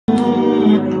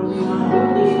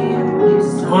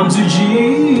Unto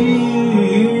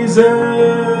Jesus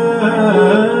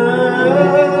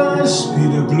be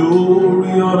the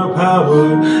glory, honor,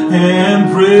 power,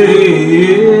 and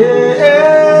praise.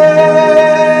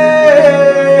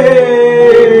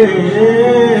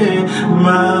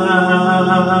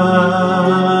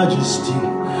 Majesty.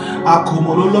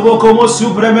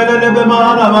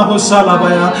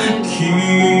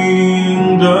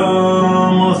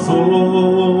 Kingdom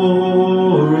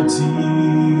authority.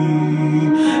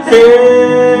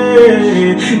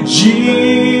 Hey,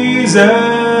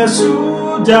 Jesus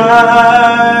who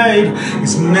died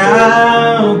is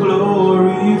now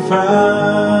glorified,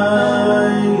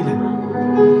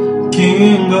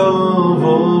 King of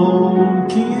all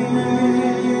kings.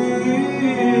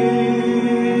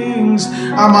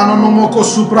 Amanonomoko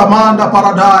supramanda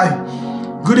paradai.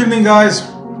 Good evening, guys.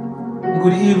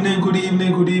 Good evening, good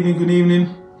evening, good evening, good evening.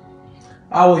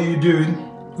 How are you doing?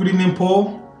 Good evening,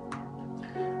 Paul.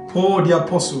 Paul the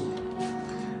Apostle.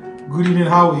 Good evening,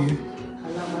 how are you?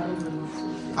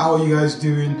 How are you guys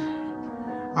doing?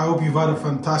 I hope you've had a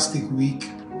fantastic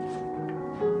week.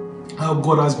 I hope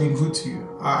God has been good to you.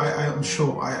 I am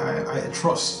sure. I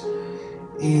trust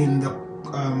in the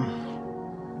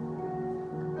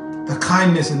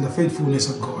kindness and the faithfulness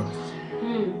of God.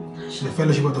 The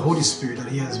fellowship of the Holy Spirit, that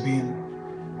He has been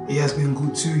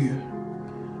good to you.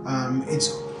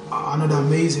 It's another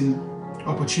amazing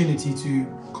opportunity to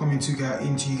come into you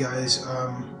guys,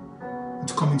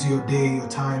 to come into your day, your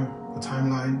time, your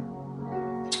timeline,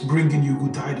 bringing you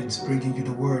good tidings, bringing you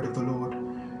the word of the Lord,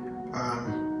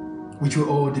 which we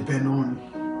all depend on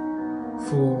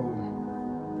for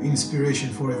inspiration,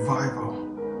 for revival,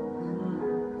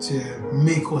 to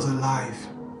make us alive,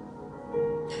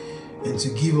 and to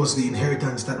give us the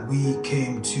inheritance that we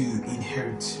came to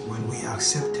inherit when we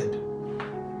accepted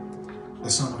the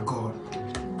Son of God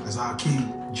as our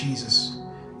King. Jesus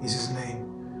is His name.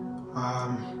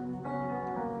 I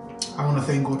want to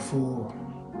thank God for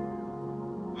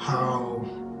how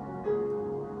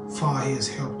far He has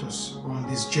helped us on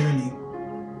this journey,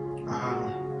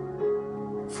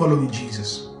 following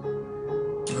Jesus.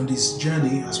 On this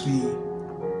journey, as we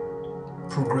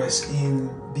progress in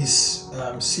this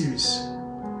series,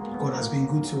 God has been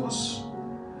good to us.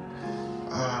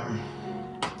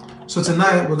 So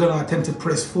tonight we're going to attempt to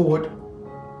press forward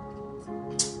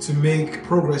to make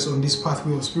progress on this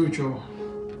pathway of spiritual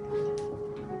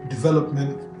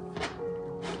development.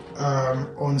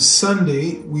 On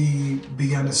Sunday we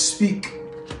began to speak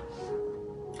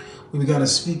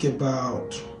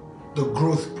about the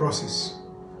growth process,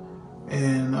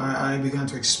 and I began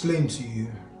to explain to you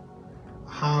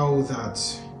how that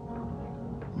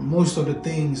most of the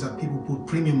things that people put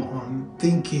premium on,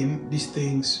 thinking these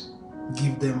things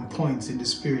give them points in the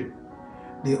spirit,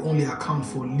 they only account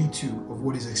for little of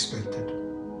what is expected.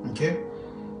 Okay?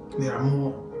 There are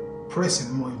more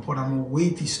pressing, more important, more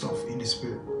weighty stuff in the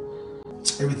spirit.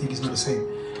 Everything is not the same.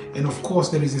 And of course,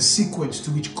 there is a sequence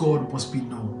to which God must be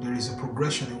known. There is a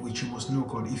progression in which you must know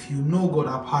God. If you know God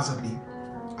haphazardly,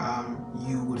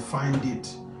 you would find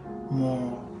it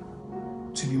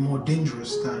to be more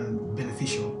dangerous than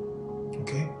beneficial.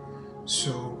 Okay?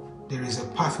 So there is a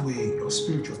pathway of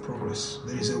spiritual progress.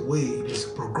 There is a way, there's a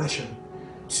progression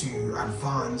to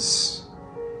advance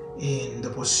in the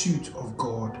pursuit of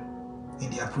God, in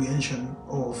the apprehension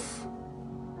of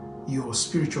your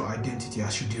spiritual identity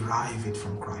as you derive it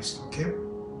from Christ. Okay?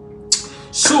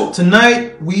 So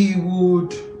tonight we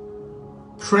would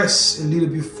press a little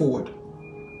bit forward,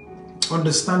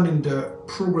 understanding the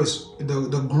progress,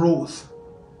 the growth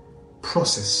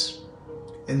process.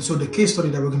 And so the case study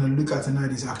that we're going to look at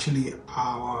tonight is actually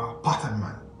our pattern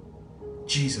man,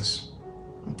 Jesus.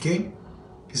 Okay?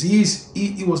 Because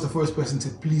he was the first person to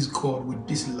please God with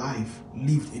this life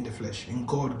lived in the flesh, and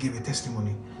God gave a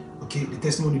testimony. Okay, the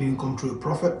testimony didn't come through a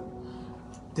prophet.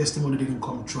 Testimony didn't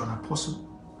come through an apostle.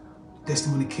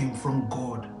 Testimony came from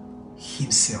God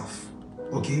Himself.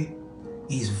 Okay,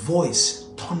 His voice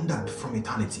thundered from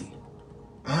eternity,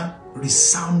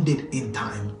 resounded in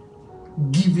time,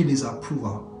 giving His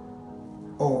approval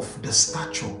of the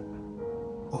stature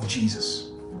of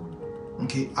Jesus.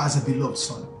 Okay, as a beloved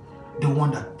Son, the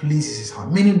one that pleases His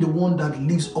heart, meaning the one that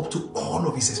lives up to all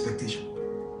of His expectation.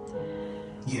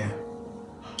 Yeah,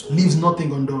 leaves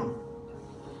nothing undone.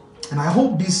 And I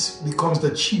hope this becomes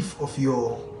the chief of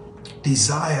your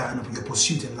desire and of your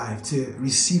pursuit in life, to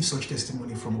receive such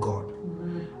testimony from God.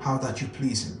 How that you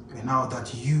please Him, and how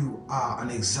that you are an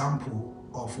example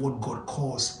of what God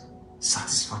calls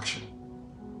satisfaction,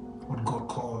 what God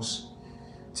calls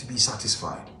to be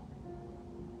satisfied.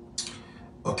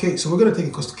 Okay, so we're going to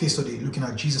take a case study looking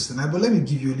at Jesus tonight, but let me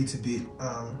give you a little bit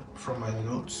from my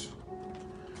notes.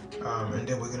 And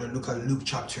then we're going to look at Luke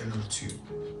chapter number 2.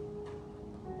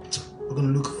 We're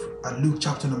going to look at Luke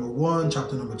chapter number 1,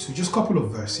 chapter number 2, just a couple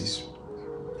of verses.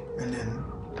 And then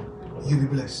you'll be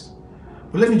blessed.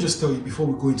 But let me just tell you before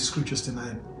we go into scriptures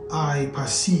tonight, I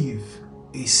perceive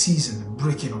a season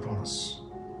breaking upon us.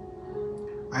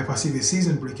 I perceive a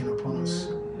season breaking upon us.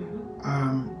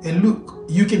 And look,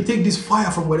 you can take this fire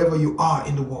from wherever you are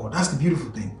in the world. That's the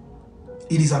beautiful thing.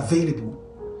 It is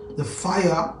available. The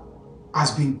fire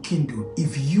has been kindled.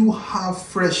 If you have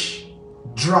fresh,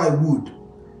 dry wood,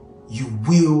 you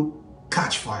will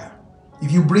catch fire.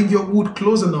 If you bring your wood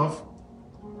close enough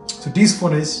to this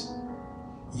furnace,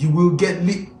 you will get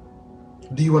lit.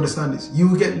 Do you understand this? You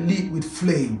will get lit with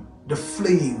flame, the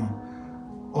flame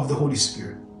of the Holy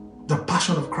Spirit. The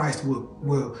passion of Christ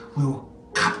will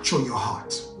capture your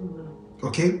heart.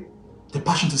 Okay? The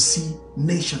passion to see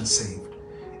nations saved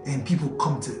and people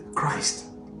come to Christ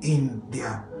in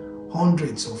their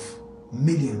hundreds of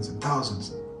millions and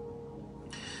thousands.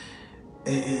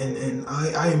 And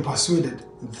I am persuaded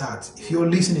that if you're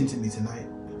listening to me tonight,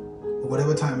 or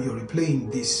whatever time you're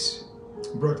replaying this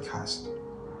broadcast,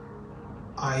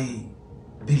 I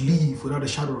believe without a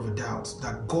shadow of a doubt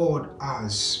that God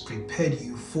has prepared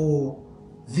you for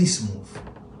this move.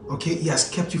 Okay, He has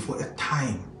kept you for a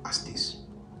time as this.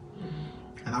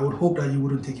 And I would hope that you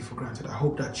wouldn't take it for granted. I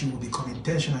hope that you will become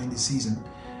intentional in this season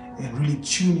and really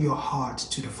tune your heart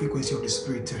to the frequency of the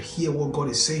Spirit to hear what God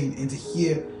is saying and to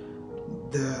hear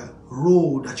the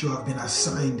role that you have been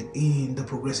assigned in the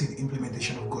progressive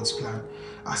implementation of God's plan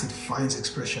as it finds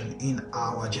expression in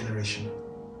our generation.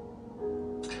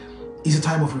 It's a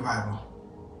time of revival.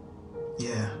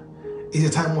 Yeah, it's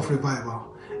a time of revival.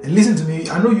 And listen to me,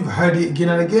 I know you've heard it again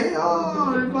and again.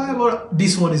 Oh, revival.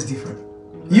 This one is different.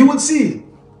 You would see.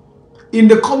 In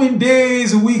the coming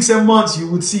days, weeks, and months, you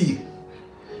would see.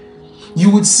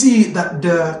 You would see that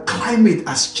the climate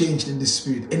has changed in the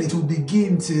Spirit and it will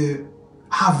begin to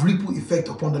have ripple effect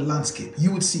upon the landscape.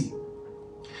 You would see.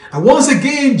 And once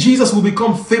again, Jesus will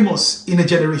become famous in a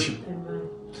generation.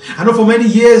 I know for many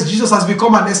years, Jesus has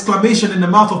become an exclamation in the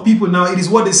mouth of people now. It is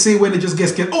what they say when they just get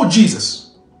scared. Oh, Jesus.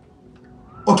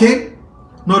 Okay?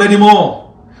 Not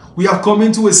anymore. We have come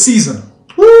into a season.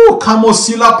 Woo!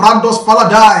 Kamosila Brandos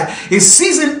Paladai. A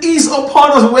season is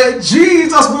upon us where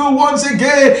Jesus will once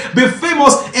again be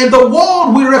famous and the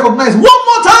world will recognize one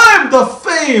more time the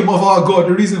fame of our God,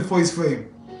 the reason for His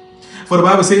fame. For the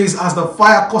Bible says, as the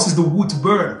fire causes the wood to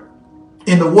burn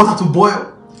and the water to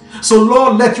boil, so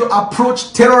Lord, let your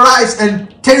approach terrorize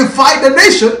and terrify the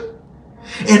nation,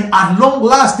 and at long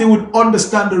last they would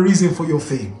understand the reason for your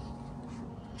fame.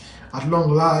 At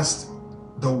long last,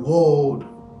 the world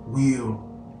will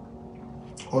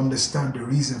understand the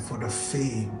reason for the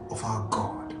fame of our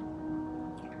God.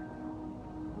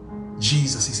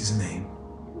 Jesus is His name.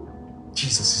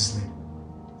 Jesus is His name.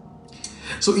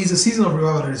 So it's a season of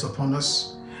revival that is upon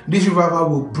us. This revival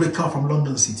will break out from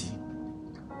London City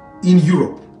in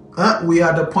Europe. We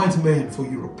are the point men for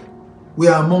Europe. We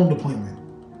are among the point men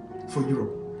for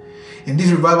Europe. And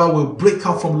this revival will break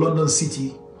out from London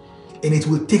City and it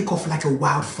will take off like a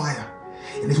wildfire.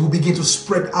 And it will begin to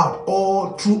spread out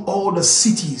all through all the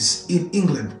cities in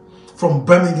England, from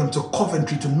Birmingham to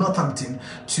Coventry to Northampton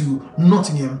to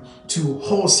Nottingham to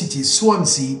Hull City,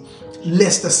 Swansea,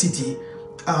 Leicester City,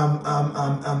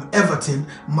 Everton,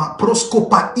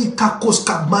 Proscopa,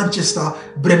 Ikakoska, Manchester,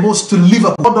 Bremos to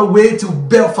Liverpool, all the way to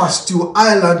Belfast, to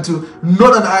Ireland, to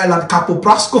Northern Ireland, Capo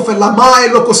Prascofe, Lamai,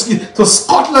 Lokoski, to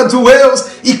Scotland, to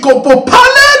Wales, Ikopo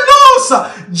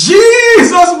Palenos.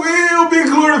 Jesus will be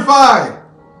glorified.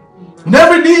 And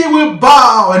every knee will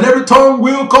bow and every tongue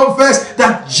will confess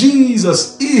that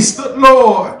Jesus is the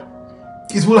Lord.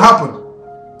 It will happen.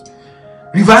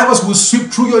 Revivals will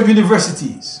sweep through your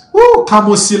universities. Woo,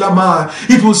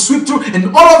 it will sweep through. And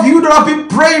all of you that have been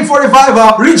praying for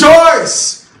revival,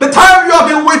 rejoice. The time you have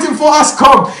been waiting for has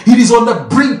come. It is on the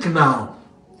brink now.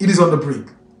 It is on the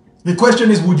brink. The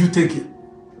question is, would you take it?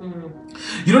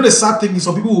 You know, the sad thing is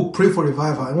some people will pray for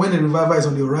revival, and when the revival is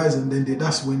on the horizon, then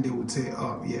that's when they would say,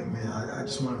 oh yeah, man, I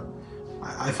just want to,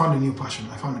 I found a new passion.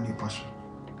 I found a new passion.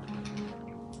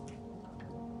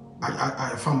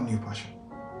 I found a new passion.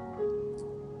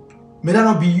 May that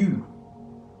not be you.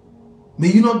 May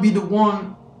you not be the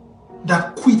one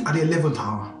that quit at the 11th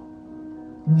hour.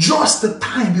 Just the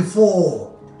time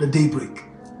before the daybreak.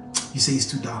 You say it's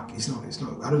too dark. It's not.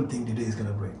 I don't think the day is going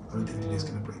to break. I don't think the day is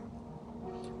going to break.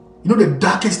 You know, the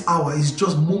darkest hour is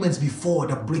just moments before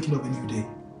the breaking of a new day.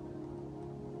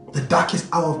 The darkest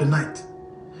hour of the night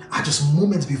are just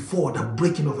moments before the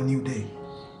breaking of a new day.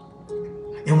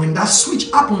 And when that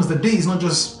switch happens, the day is not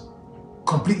just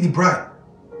completely bright.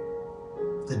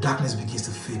 The darkness begins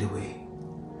to fade away.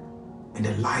 And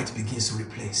the light begins to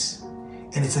replace.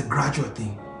 And it's a gradual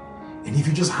thing. And if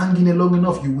you just hang in it long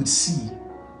enough, you would see.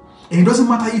 And it doesn't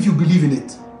matter if you believe in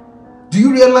it. Do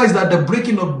you realize that the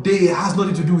breaking of day has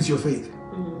nothing to do with your faith?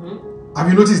 Mm-hmm.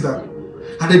 Have you noticed that?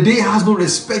 And the day has no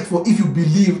respect for if you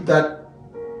believe that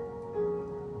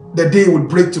the day will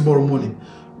break tomorrow morning.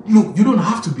 Look, you don't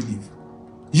have to believe.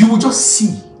 You will just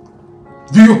see.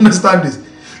 Do you understand this?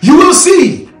 You will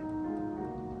see.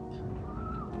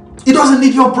 It doesn't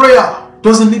need your prayer,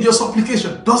 doesn't need your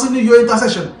supplication, doesn't need your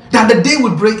intercession. That the day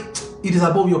will break, it is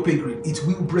above your pay grade. It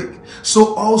will break.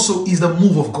 So also is the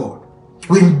move of God.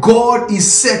 When God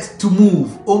is set to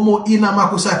move,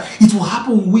 it will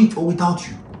happen with or without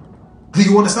you. Do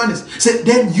you understand this? So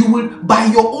then you will, by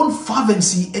your own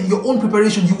fervency and your own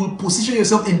preparation, you will position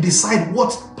yourself and decide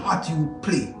what part you will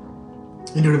play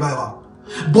in the revival.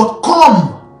 But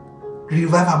come, the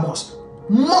revival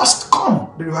must come.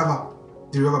 The revival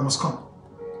must come.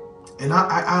 And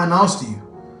I announce to you,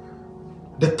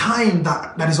 the time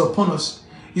that is upon us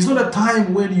is not a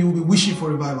time when you will be wishing for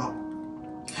revival.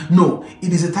 No,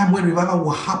 it is a time when revival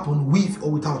will happen with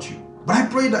or without you. But I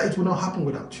pray that it will not happen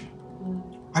without you.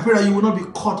 I pray that you will not be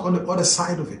caught on the other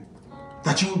side of it.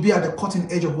 That you will be at the cutting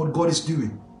edge of what God is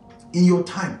doing in your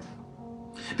time.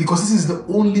 Because this is the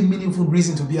only meaningful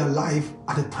reason to be alive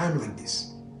at a time like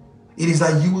this. It is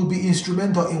that you will be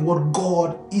instrumental in what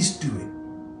God is doing.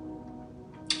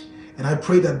 And I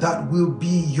pray that that will be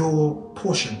your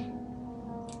portion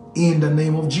in the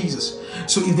name of Jesus.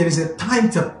 So if there is a time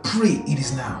to pray, it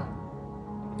is now.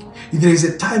 If there is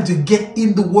a time to get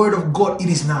in the word of God, it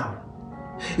is now.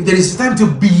 If there is a time to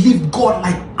believe God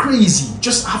like crazy,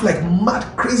 just have like mad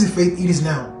crazy faith, it is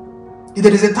now. If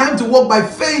there is a time to walk by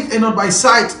faith and not by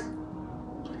sight,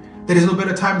 there is no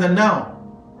better time than now.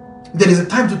 If there is a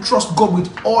time to trust God with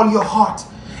all your heart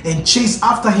and chase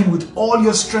after Him with all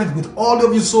your strength, with all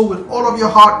of your soul, with all of your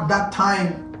heart, that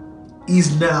time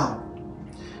is now.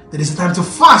 There is a time to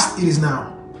fast, it is now.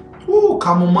 If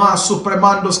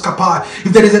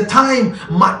there is a time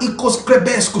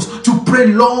to pray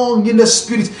long in the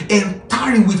spirit and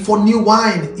tarry with for new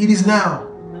wine, it is now.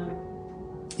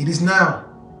 It is now.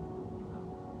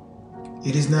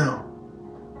 It is now.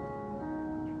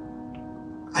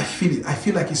 I feel it. I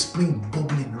feel like a spring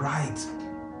bubbling right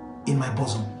in my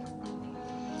bosom,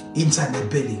 inside my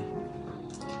belly.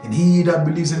 And he that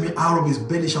believes in me, out of his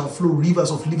belly shall flow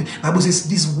rivers of living. The Bible says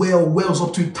this well wells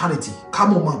up to eternity.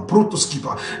 Come on, man,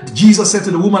 protoskipper. Jesus said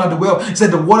to the woman at the well, he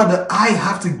said, the water that I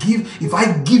have to give, if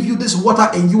I give you this water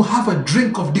and you have a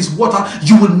drink of this water,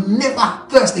 you will never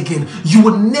thirst again. You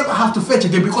will never have to fetch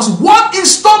again, because one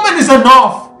installment is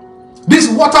enough. This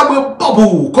water will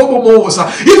bubble. It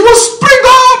will spring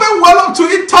up and well up to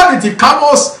eternity.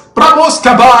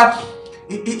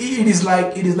 It is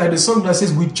like the song that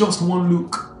says, with just one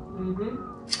look,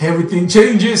 everything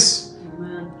changes.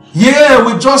 Amen. Yeah,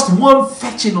 with just one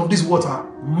fetching of this water,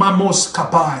 Mamos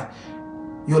Kapai,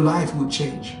 your life will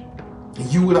change.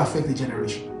 And you will affect the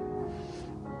generation.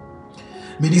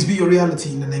 May this be your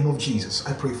reality in the name of Jesus.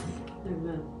 I pray for you.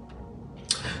 Amen.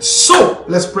 So,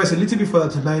 let's press a little bit further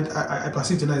tonight. I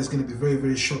perceive tonight is going to be very,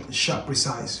 very short, sharp,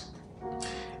 precise,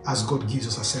 as God gives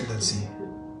us ascendancy.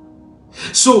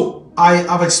 So, I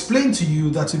have explained to you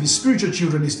that to be spiritual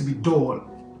children is to be dull,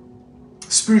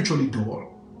 spiritually dull,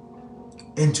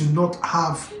 and to not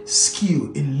have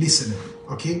skill in listening,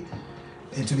 okay?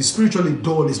 And to be spiritually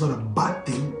dull is not a bad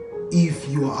thing if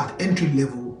you are at entry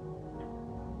level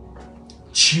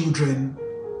children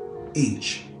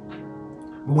age.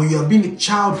 But when you have been a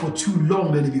child for too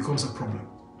long, then it becomes a problem.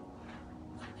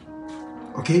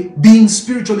 Okay? Being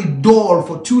spiritually dull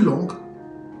for too long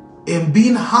and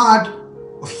being hard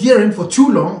of hearing for too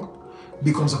long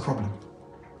becomes a problem.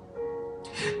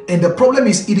 And the problem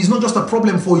is, it is not just a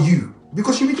problem for you,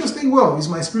 because you may just think, well, it's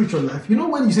my spiritual life. You know,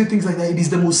 when you say things like that, it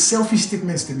is the most selfish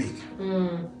statements to make.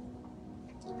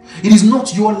 It is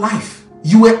not your life.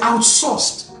 You were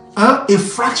outsourced a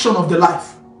fraction of the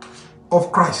life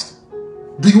of Christ.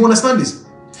 Do you understand this?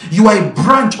 You are a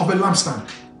branch of a lampstand.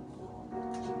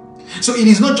 So it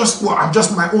is not just, well, I'm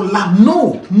just my own lamp.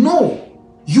 No.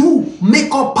 You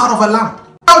make up part of a lamp.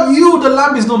 Without you, the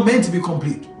lamp is not meant to be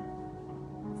complete.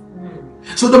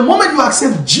 So the moment you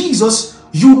accept Jesus,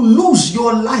 you lose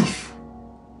your life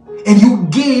and you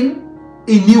gain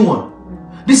a new one.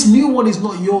 This new one is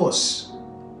not yours.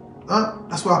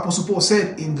 That's what Apostle Paul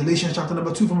said in Galatians chapter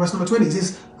number 2 from verse number 20. He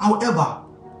says, however,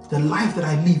 the life that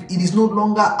I live, it is no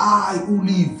longer I who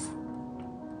live.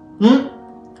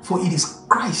 For it is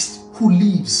Christ who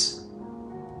lives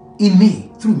in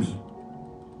me, through me.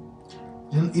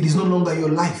 It is no longer your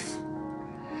life.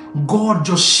 God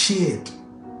just shared.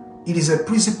 It is a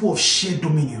principle of shared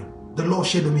dominion. The law of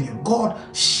shared dominion. God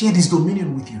shared his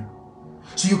dominion with you.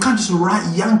 So you can't just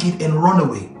yank it and run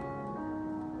away.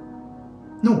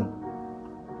 No.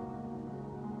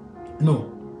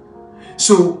 No.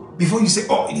 So before you say,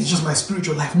 oh, it is just my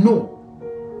spiritual life.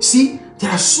 No. See,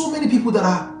 there are so many people that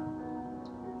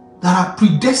are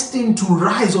predestined to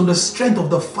rise on the strength of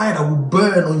the fire that will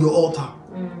burn on your altar.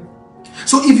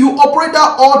 So if you operate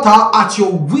that altar at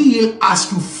your will,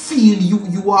 as you feel,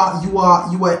 you are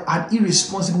an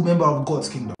irresponsible member of God's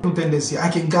kingdom. Tendency, I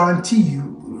can guarantee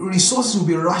you, resources will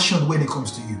be rationed when it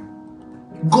comes to you.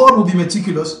 God will be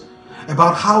meticulous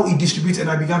about how he distributes, and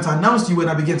I began to announce to you when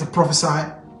I began to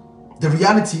prophesy the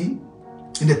reality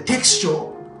in the texture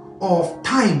of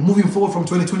time moving forward from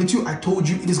 2022. I told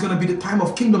you it is going to be the time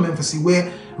of kingdom emphasis,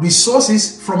 where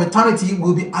resources from eternity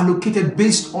will be allocated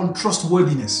based on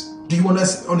trustworthiness. Do you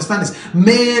understand this?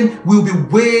 Men will be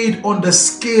weighed on the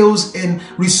scales, and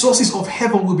resources of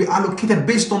heaven will be allocated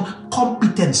based on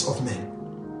competence of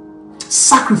men,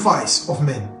 sacrifice of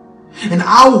men. And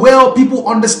how well people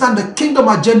understand the kingdom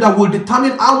agenda will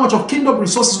determine how much of kingdom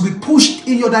resources will be pushed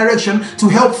in your direction to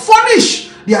help furnish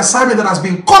the assignment that has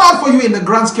been called out for you in the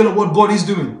grand scale of what God is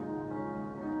doing.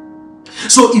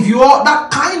 So if you are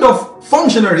that kind of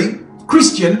functionary,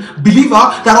 Christian, believer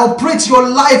that operates your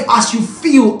life as you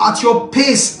feel, at your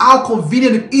pace, how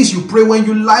convenient it is. You pray when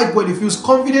you like, when it feels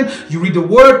convenient. You read the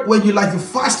word when you like. You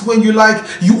fast when you like.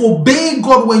 You obey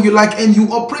God when you like, and you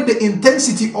operate the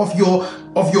intensity of your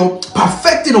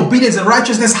perfecting obedience and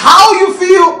righteousness how you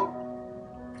feel.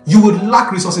 You would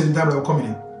lack resources in the time that you're coming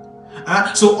in.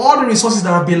 So all the resources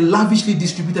that have been lavishly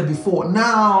distributed before,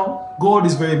 now God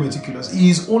is very meticulous.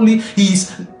 When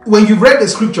you read the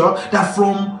scripture that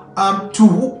from to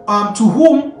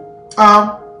whom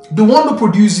the one who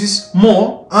produces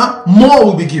more, more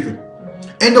will be given,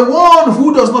 and the one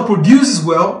who does not produce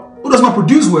well,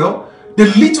 the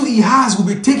little he has will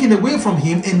be taken away from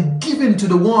him and given to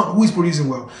the one who is producing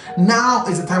well. Now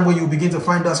is the time when you begin to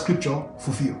find that scripture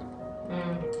fulfilled.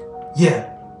 Yeah.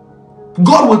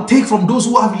 God will take from those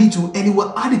who have little, and he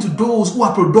will add it to those who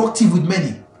are productive with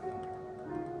many.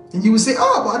 And you will say,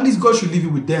 oh, but at least God should leave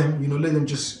it with them. Let them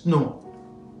just... No.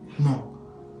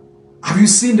 Have you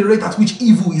seen the rate at which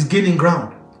evil is gaining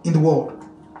ground in the world?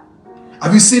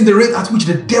 Have you seen the rate at which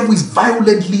the devil is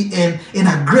violently and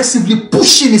aggressively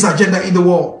pushing his agenda in the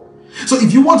world? So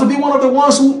if you want to be one of the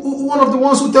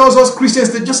ones who tells us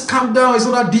Christians to just calm down, it's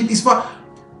not that deep, it's far.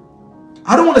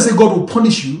 I don't want to say God will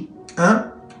punish you,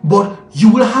 but you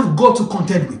will have God to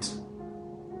contend with.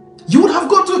 You would have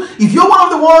got to, if you're one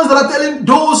of the ones that are telling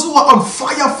those who are on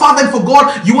fire, fervent for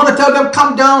God, you want to tell them,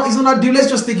 calm down, it's not that deal, let's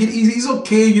just take it easy, it's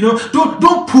okay,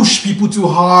 don't push people too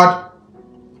hard.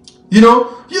 You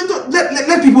don't,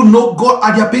 let people know God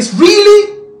at their pace.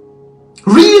 Really?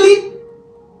 Really?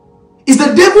 Is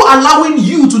the devil allowing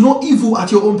you to know evil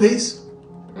at your own pace?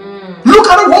 Look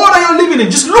at the world that you're living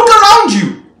in. Just look around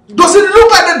you. Does it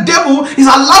look like the devil is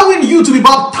allowing you to be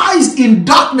baptized in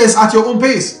darkness at your own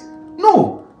pace?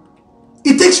 No.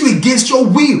 It takes you against your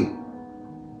will.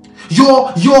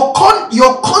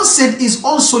 Your consent is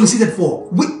unsolicited for.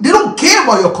 They don't care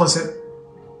about your consent.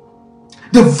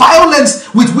 The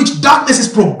violence with which darkness is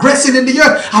progressing in the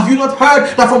earth. Have you not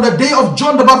heard that from the day of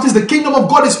John the Baptist, the kingdom of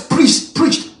God is preached?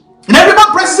 And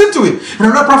everyone presses into it. And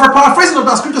another paraphrasing of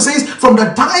that scripture says, from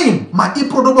the time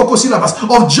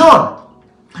of John,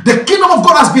 the kingdom of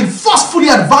God has been forcefully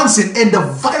advancing, and the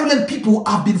violent people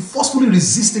have been forcefully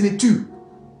resisting it too.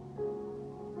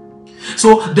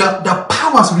 So the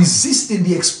powers resisting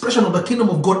the expression of the kingdom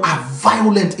of God are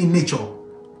violent in nature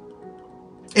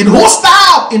and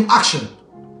hostile in action.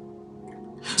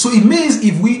 So it means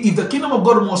if the kingdom of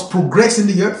God must progress in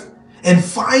the earth and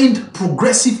find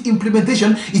progressive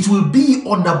implementation, it will be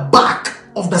on the back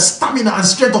of the stamina and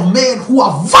strength of men who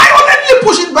are violently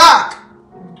pushing back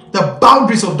the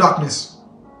boundaries of darkness.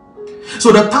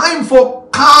 So the time for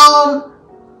calm,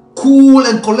 cool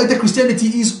and collected Christianity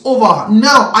is over.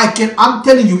 Now I'm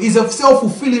telling you, it's a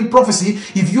self-fulfilling prophecy.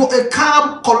 If you're a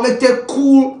calm, collected,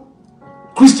 cool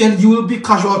Christian, you will be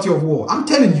casualty of war. I'm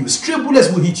telling you, stray bullets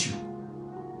will hit you.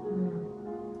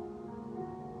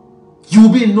 You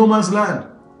will be in no man's land.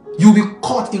 You will be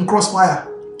caught in crossfire.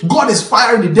 God is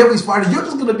firing, the devil is firing. You're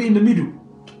just going to be in the middle.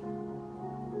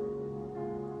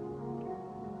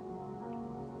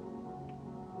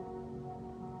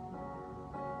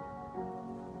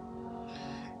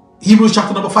 Hebrews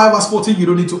chapter number 5 verse 14. You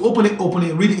don't need to open it,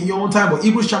 read it in your own time. But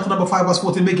Hebrews chapter number 5 verse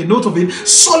 14, make a note of it.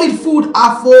 Solid food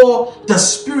are for the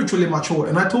spiritually mature.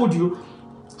 And I told you,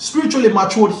 Spiritually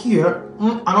matured here,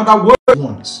 another word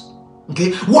ones.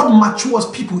 Okay, what matures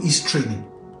people is training.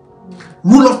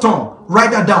 Rule of thumb, write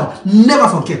that down. Never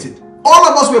forget it. All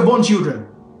of us were born children.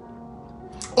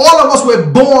 All of us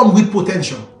were born with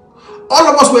potential. All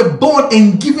of us were born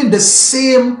and given the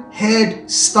same head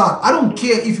start. I don't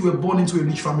care if you were born into a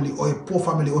rich family or a poor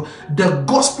family. Or the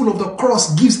gospel of the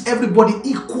cross gives everybody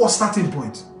equal starting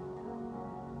point.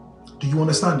 Do you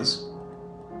understand this?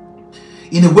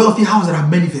 In a wealthy house, there are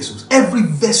many vessels. Every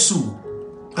vessel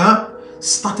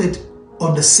started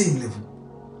on the same level.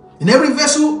 In every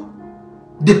vessel,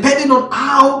 depending on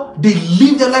how they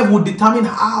live their life, would determine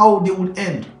how they would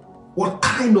end. What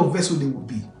kind of vessel they would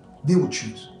be. They would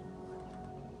choose.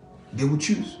 They would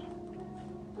choose.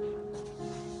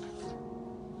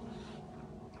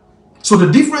 So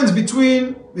the difference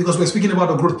between, because we're speaking about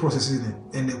the growth process, isn't it?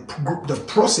 And the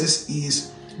process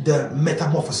is the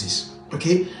metamorphosis.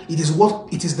 Okay, it is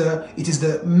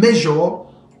the measure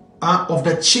of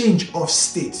the change of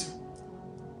state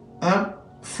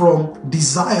from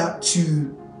desire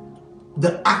to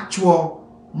the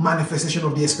actual manifestation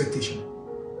of the expectation.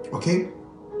 Okay,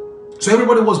 so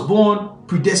everybody was born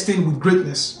predestined with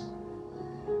greatness,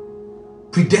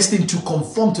 predestined to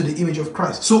conform to the image of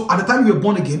Christ. So at the time you were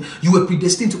born again, you were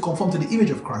predestined to conform to the image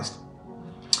of Christ.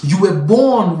 You were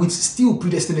born with still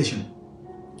predestination.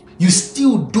 You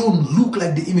still don't look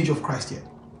like the image of Christ yet.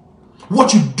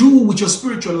 What you do with your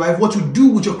spiritual life, what you do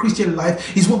with your Christian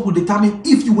life is what will determine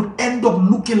if you would end up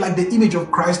looking like the image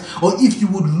of Christ or if you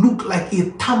would look like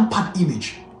a tampered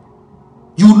image.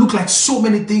 You will look like so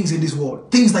many things in this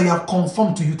world. Things that you have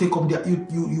conformed to, you take on their,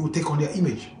 you take on their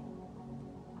image.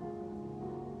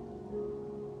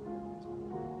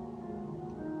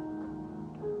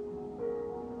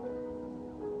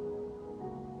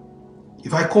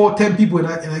 If I call 10 people and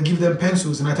I give them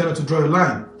pencils and I tell them to draw a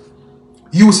line,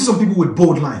 you will see some people with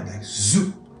bold lines, like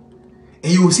zoom.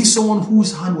 And you will see someone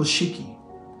whose hand was shaky.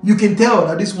 You can tell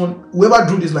that this one, whoever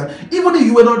drew this line, even if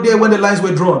you were not there when the lines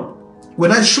were drawn,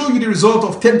 when I show you the result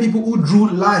of 10 people who drew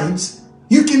lines,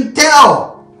 you can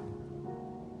tell.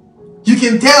 You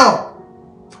can tell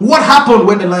what happened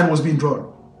when the line was being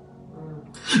drawn.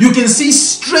 You can see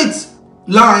straight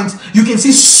lines, you can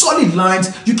see solid lines,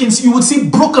 you would see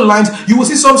broken lines, you will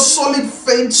see some solid,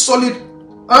 faint, solid.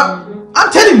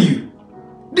 I'm telling you,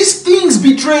 these things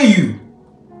betray you.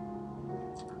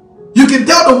 You can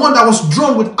tell the one that was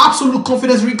drawn with absolute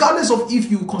confidence, regardless of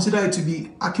if you consider it to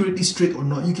be accurately straight or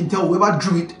not. You can tell whoever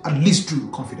drew it at least drew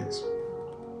with confidence.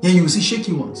 Then you will see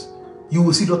shaky ones, you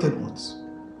will see dotted ones,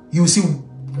 you will see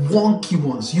wonky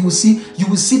ones, you will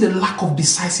see the lack of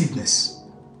decisiveness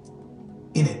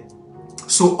in it.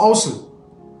 So also,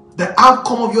 the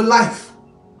outcome of your life,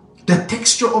 the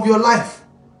texture of your life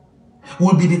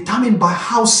will be determined by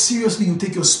how seriously you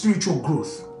take your spiritual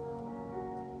growth.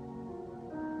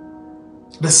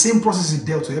 The same process is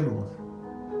dealt to everyone.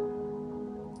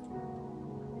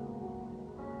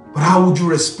 But how would you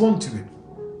respond to it?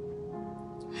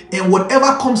 And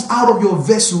whatever comes out of your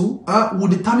vessel will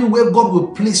determine where God will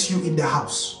place you in the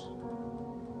house.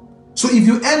 So if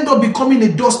you end up becoming a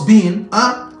dustbin,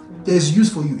 there's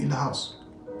use for you in the house.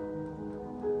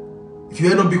 If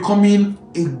you end up becoming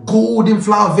a golden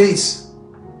flower vase,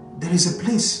 there is a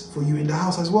place for you in the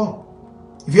house as well.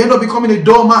 If you end up becoming a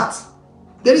doormat,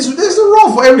 there's a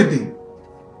role for everything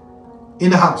in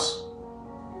the house.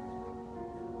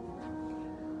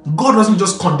 God doesn't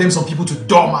just condemn some people to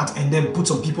doormat and then put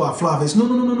some people at flower vase.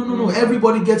 No.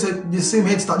 Everybody gets the same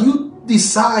head start. You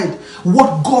decide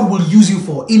what God will use you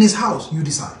for in his house. You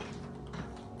decide.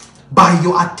 By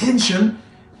your attention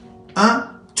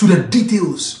to the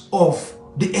details of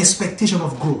the expectation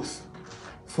of growth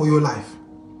for your life.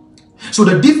 So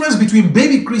the difference between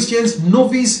baby Christians,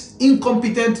 novice,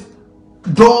 incompetent,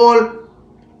 dull,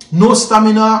 no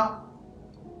stamina,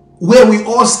 where we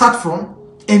all start from,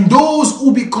 and those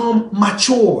who become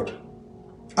matured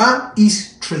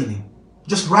is training.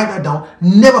 Just write that down.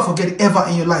 Never forget it ever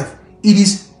in your life. It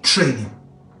is training.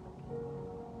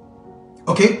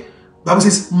 Okay? Bible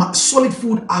says solid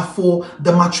food are for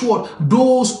the matured,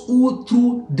 those who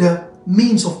through the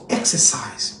means of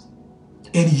exercise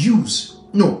and use,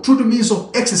 through the means of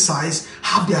exercise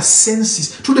have their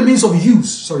senses, through the means of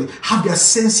use, have their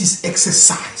senses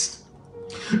exercised.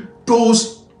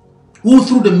 Those who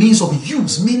through the means of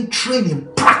use, mean training,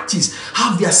 practice,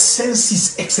 have their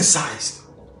senses exercised.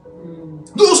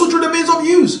 Those who through the means of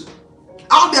use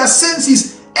have their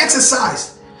senses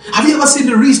exercised. Have you ever seen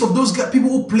the wrist of those people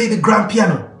who play the grand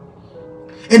piano?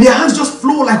 And their hands just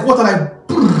flow like water, and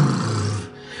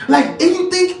you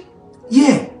think,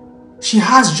 yeah, she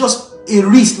has just a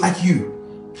wrist like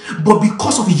you. But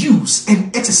because of use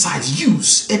and exercise,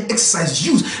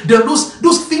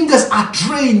 those fingers are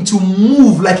trained to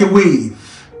move like a wave.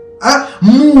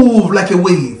 Move like a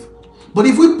wave. But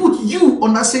if we put you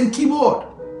on that same keyboard,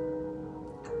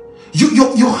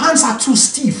 your hands are too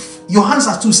stiff. Your hands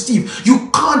are too stiff. You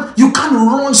can't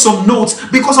run some notes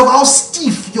because of how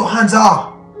stiff your hands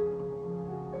are.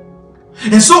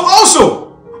 And so also,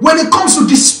 when it comes to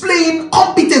displaying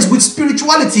competence with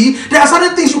spirituality, there are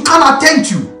certain things you can't attend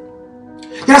to.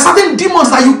 There are certain demons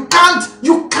that you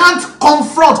can't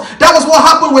confront. That was what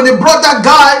happened when they brought that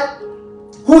guy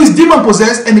who is demon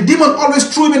possessed, and the demon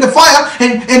always threw him in the fire,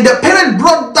 and the parent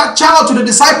brought that child to the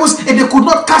disciples, and they could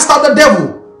not cast out the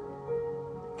devil.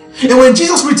 And when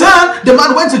Jesus returned, the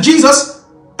man went to Jesus,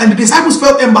 and the disciples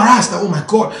felt embarrassed. That, oh my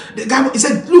God. The guy, he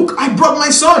said, look, I brought my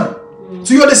son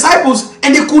to your disciples,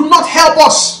 and they could not help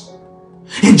us.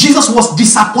 And Jesus was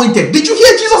disappointed. Did you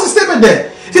hear Jesus' statement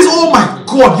there? He says, oh my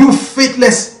God, you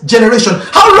faithless generation.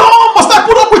 How long must I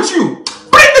put up with you?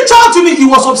 Bring the child to me. He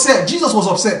was upset. Jesus was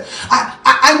upset.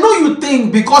 I know you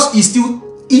think because he still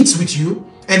eats with you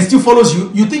and still follows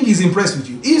you, you think he's impressed with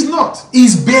you. He's not.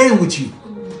 He's bearing with you.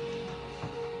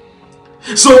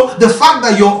 So the fact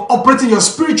that you're operating your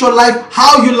spiritual life,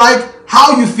 how you like,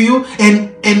 how you feel,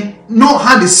 and no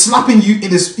hand is slapping you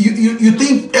in this, you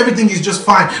think everything is just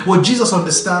fine. Well, Jesus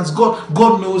understands.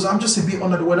 God knows. I'm just a bit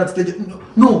under the weather today.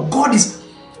 No, God is.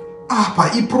 You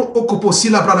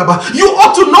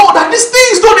ought to know that these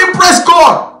things don't impress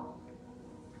God.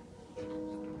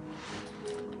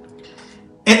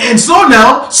 And so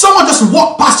now, someone just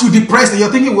walked past you depressed, and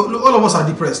you're thinking, well, all of us are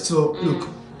depressed. So look,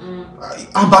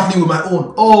 I'm battling with my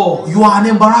own. Oh, you are an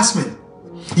embarrassment.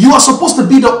 You are supposed to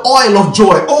be the oil of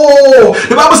joy. Oh,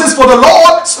 the Bible says, for the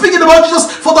Lord, speaking about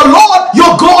Jesus, for the Lord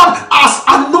your God has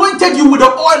anointed you with the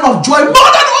oil of joy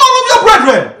more than all of your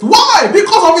brethren. Why?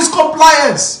 Because of his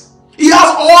compliance. He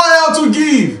has oil to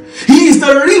give. He is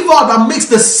the river that makes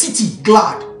the city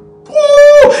glad.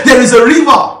 Oh, there is a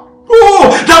river.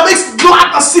 Oh, that makes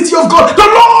glad the city of God. The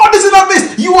Lord is in our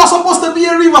midst. You are supposed to be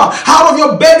a river. Out of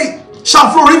your belly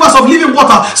shall flow rivers of living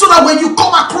water, so that when you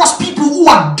come across people who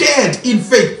are dead in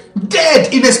faith,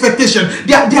 dead in expectation,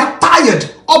 they are tired,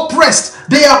 oppressed,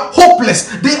 they are hopeless,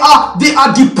 they are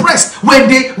depressed when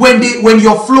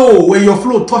your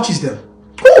flow touches them.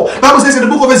 Oh, Bible says in the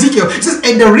book of Ezekiel, it says,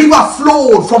 and the river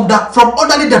flowed from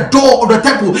underneath the door of the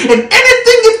temple, and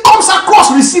anything it comes across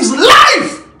receives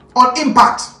life on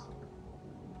impact.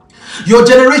 Your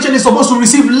generation is supposed to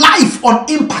receive life on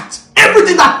impact.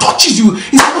 Everything that touches you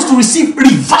is supposed to receive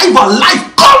revival,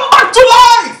 life, come back to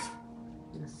life.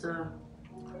 Yes, sir.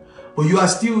 But you are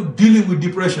still dealing with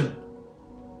depression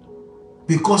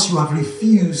because you have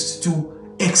refused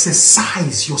to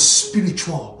exercise your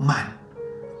spiritual man.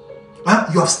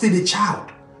 You have stayed a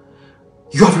child.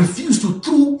 You have refused to,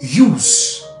 through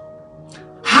use,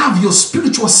 have your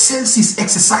spiritual senses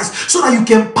exercised so that you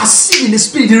can perceive in the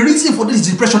spirit the reason for this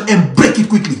depression and break it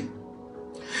quickly.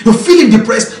 You're feeling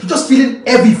depressed, you're just feeling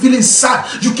heavy, feeling sad.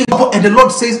 You can and the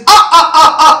Lord says, look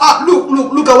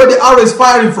at where the arrow is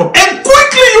firing from. And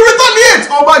quickly you retaliate.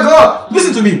 Oh my God.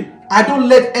 Listen to me. I don't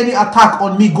let any attack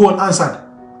on me go unanswered.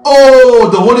 Oh,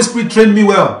 the Holy Spirit trained me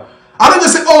well. I don't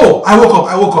just say, oh, I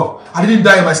woke up. I didn't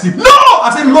die in my sleep. No!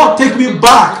 I said, Lord, take me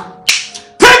back.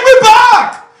 Take me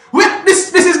back.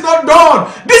 This is not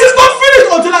done. This is not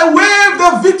finished until I wave the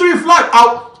victory flag.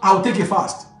 I'll take a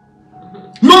fast.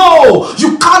 No,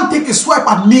 you can't take a swipe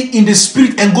at me in the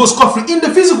spirit and go scot-free. In the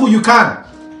physical, you can.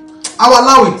 I'll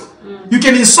allow it. You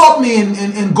can insult me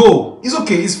and go. It's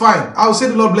okay, it's fine. I'll say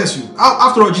the Lord bless you.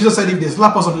 After all, Jesus said if they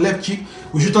slap us on the left cheek,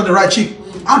 we should turn the right cheek.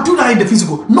 I'll do that in the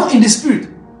physical, not in the spirit.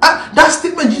 That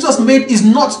statement Jesus made is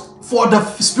not for the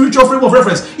spiritual frame of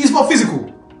reference. It's for physical.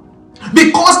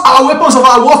 Because our weapons of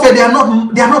our warfare, they are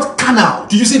not carnal.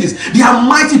 Do you see this? They are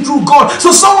mighty through God.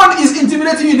 So someone is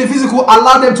intimidating you in the physical,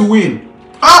 allow them to win.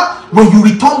 When you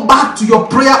return back to your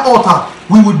prayer altar,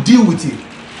 we will deal with it.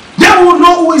 Then we will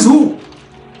know who is who.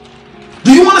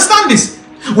 Do you understand this?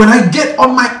 When I get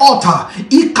on my altar,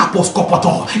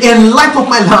 and light up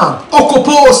my lamp,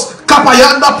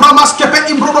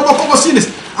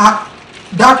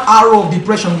 that arrow of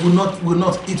depression will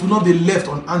not be left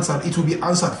unanswered. It will be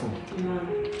answered for.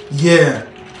 Yeah.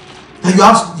 And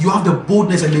you have the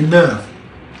boldness and the nerve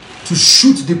to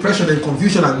shoot depression and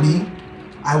confusion at me.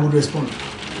 I would respond.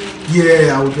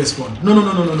 Yeah, I would respond. No.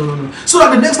 So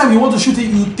that the next time you want to shoot it,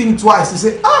 you think twice. You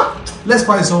say, let's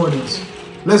find someone else.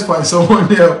 Let's find someone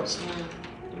else.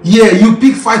 Yeah, you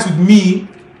pick fights with me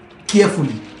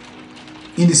carefully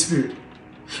in the spirit.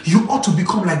 You ought to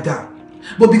become like that.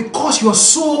 But because you're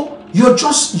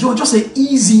just an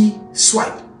easy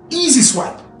swipe. Easy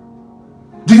swipe.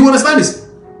 Do you understand this?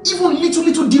 Even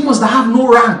little demons that have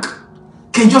no rank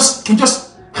can just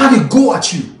have a go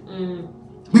at you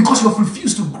because you have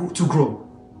refused to grow.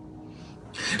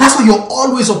 That's why you're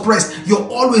always oppressed. You're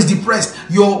always depressed.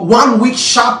 You're 1 week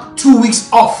sharp, 2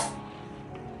 weeks off,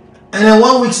 and then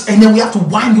 1 week, and then we have to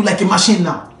wind you like a machine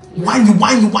now. Wind you,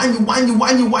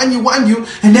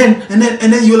 and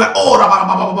then you're like,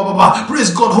 oh, praise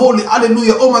God, holy,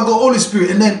 hallelujah, oh my God, Holy Spirit,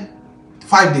 and then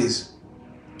 5 days.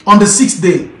 On the 6th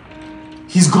day,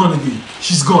 he's gone again.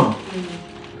 She's gone.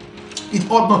 It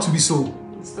ought not to be so.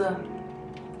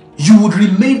 You would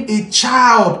remain a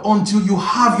child until you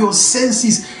have your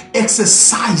senses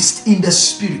exercised in the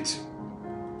Spirit.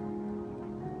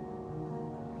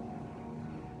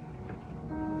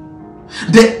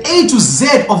 The A to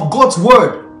Z of God's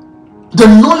word, the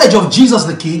knowledge of Jesus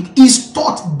the King, is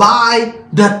taught by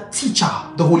the teacher,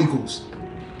 the Holy Ghost.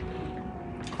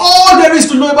 All there is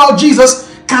to know about Jesus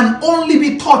can only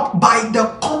be taught by the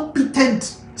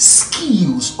competent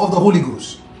skills of the Holy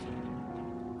Ghost.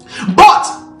 But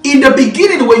in the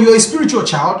beginning, when you're a spiritual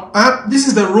child, this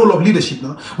is the role of leadership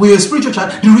now. When you're a spiritual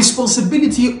child, the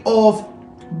responsibility of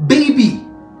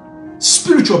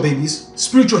spiritual babies,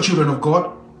 spiritual children of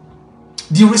God,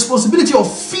 the responsibility of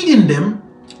feeding them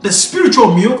the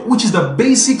spiritual milk, which is the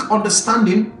basic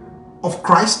understanding of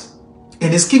Christ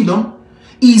and his kingdom,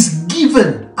 is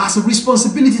given as a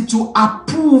responsibility to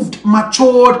approved,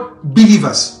 matured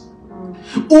believers,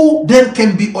 who then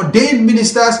can be ordained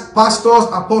ministers, pastors,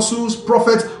 apostles,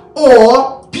 prophets,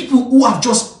 or people who have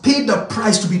just paid the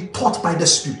price to be taught by the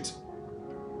Spirit.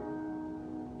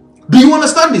 Do you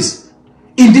understand this?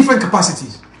 In different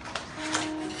capacities.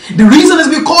 The reason is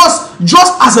because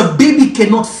just as a baby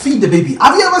cannot feed the baby.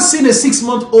 Have you ever seen a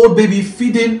 6-month-old baby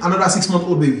feeding another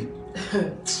 6-month-old baby?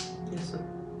 Yes, sir.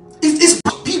 It's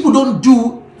people don't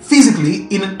do physically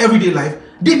in an everyday life.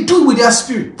 They do with their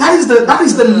spirit. That is the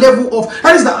highest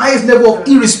level of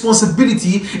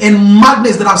irresponsibility and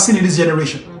madness that I've seen in this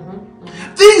generation.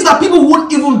 Things that people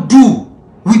won't even do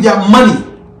with their money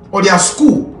or their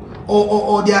school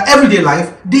or their everyday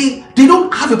life, they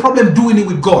don't have a problem doing it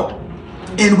with God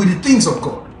and with the things of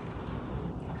God.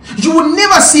 You will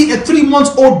never see a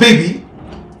 3-month-old baby.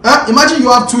 Imagine you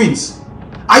have twins.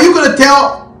 Are you going to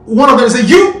tell one of them and say,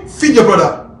 you feed your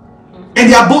brother, and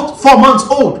they are both 4 months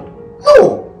old?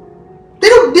 No, they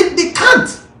can't.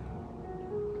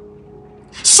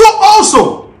 So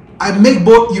also, I make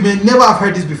both. You may never have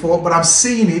heard this before, but I'm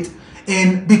saying it,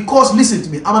 and because, listen to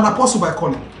me, I'm an apostle by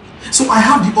calling, so I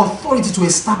have the authority to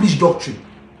establish doctrine.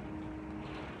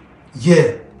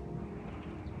 Yeah.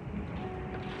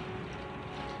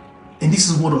 And this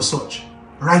is one of such.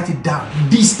 Write it down.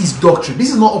 This is doctrine. This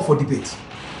is not up for debate.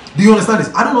 Do you understand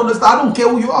this? I don't understand. I don't care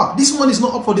who you are. This one is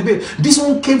not up for debate. This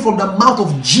one came from the mouth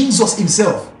of Jesus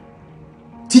himself,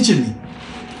 teaching me.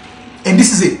 And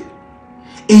this is it.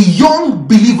 A young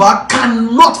believer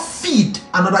cannot feed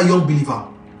another young believer.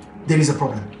 There is a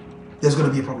problem. There's going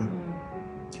to be a problem.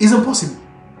 It's impossible.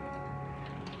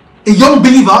 A young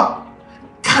believer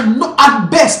cannot,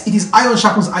 at best, it is iron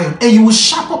sharpens iron, and you will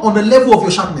sharpen on the level of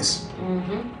your sharpness.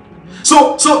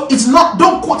 So it's not,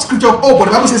 don't quote scripture of, oh, but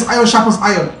the Bible says iron sharpens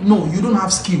iron. No, you don't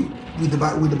have skill with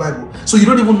the Bible. So you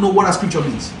don't even know what that scripture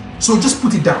means. So just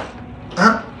put it down.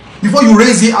 Before you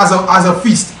raise it as a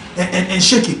fist and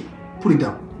shake it, put it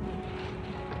down.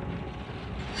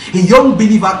 A young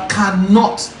believer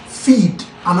cannot feed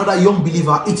another young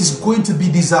believer. It is going to be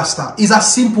disaster. It's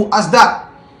as simple as that.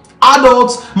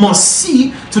 Adults must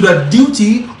see to the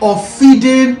duty of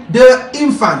feeding the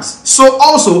infants. So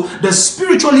also the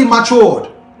spiritually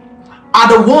matured are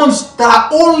the ones that are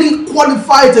only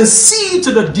qualified to see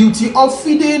to the duty of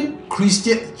feeding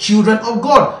Christian children of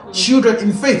God, children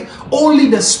in faith. Only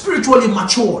the spiritually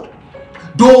matured,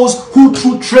 those who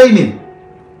through training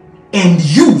and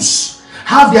use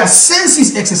have their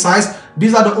senses exercised,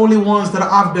 these are the only ones that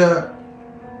have the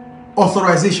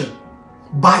authorization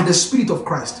by the Spirit of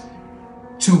Christ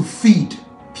to feed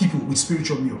people with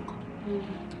spiritual milk,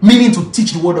 meaning to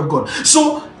teach the word of God.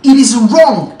 So it is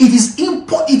wrong. It is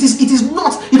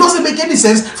not. It doesn't make any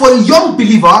sense for a young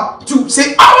believer to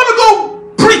say, "I want to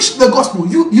go preach the gospel."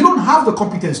 You don't have the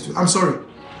competence to. I'm sorry.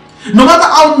 No matter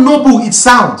how noble it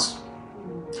sounds,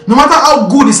 no matter how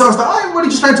good it sounds, that everybody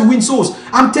just trying to win souls.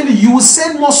 I'm telling you, you will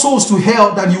send more souls to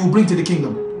hell than you will bring to the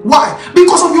kingdom. Why?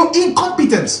 Because of your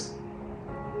incompetence.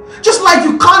 Just like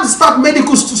you can't start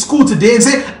medical school today and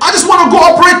say, I just want to go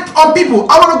operate on people.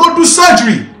 I want to go do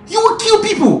surgery. You will kill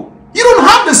people. You don't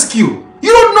have the skill.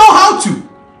 You don't know how to.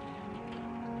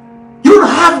 You don't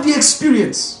have the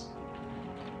experience.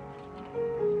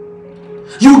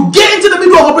 You get into the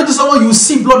middle of operating someone, you will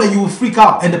see blood and you will freak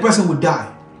out and the person will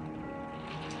die.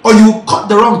 or you cut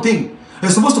the wrong thing.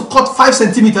 You're supposed to cut 5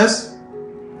 centimeters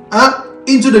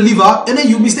into the liver, and then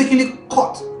you mistakenly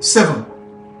cut 7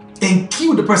 and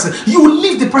kill the person. You will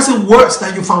leave the person worse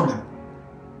than you found them.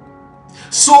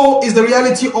 So is the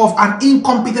reality of an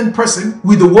incompetent person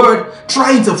with the word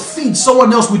trying to feed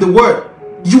someone else with the word.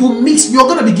 You will mix, you're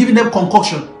going to be giving them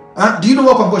concoction. Do you know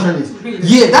what concoction is?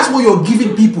 Yeah, that's what you're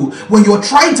giving people when you're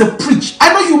trying to preach.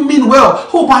 I know you mean well.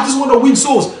 Oh, but I just want to win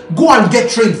souls. Go and get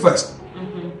trained first.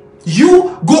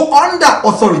 You go under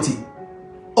authority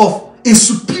of a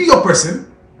superior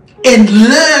person and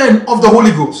learn of the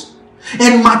Holy Ghost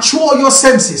and mature your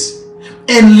senses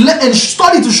and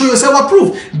study to show yourself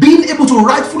approved, being able to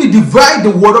rightfully divide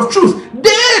the word of truth.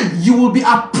 Then you will be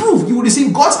approved. You will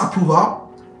receive God's approval.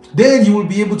 Then you will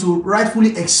be able to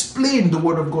rightfully explain the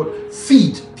word of God,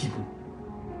 feed people.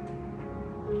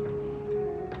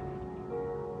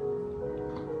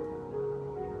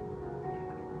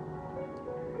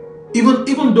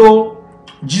 Even though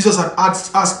Jesus had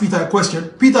asked Peter a question,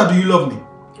 Peter, do you love me?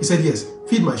 He said, yes.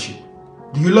 Feed my sheep.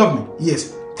 Do you love me?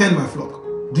 Yes. Tend my flock.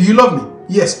 Do you love me?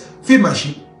 Yes. Feed my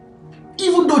sheep.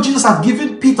 Even though Jesus had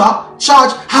given Peter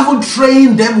charge, haven't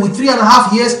trained them with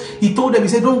 3.5 years, he told them, he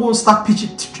said, don't go and start preaching.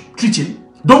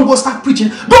 Don't go start preaching.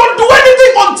 Don't do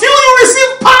anything until you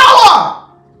receive power.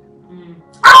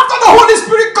 After the Holy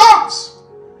Spirit comes.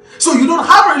 So you don't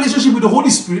have a relationship with the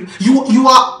Holy Spirit. You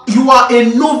are a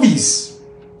novice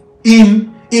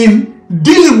in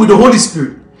dealing with the Holy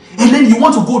Spirit. And then you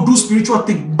want to go do spiritual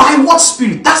thing. By what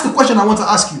spirit? That's the question I want to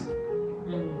ask you.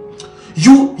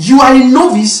 You are a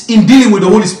novice in dealing with the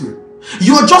Holy Spirit.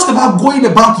 You are just about going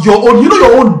about your own,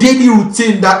 your own daily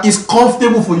routine that is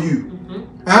comfortable for you.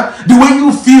 The way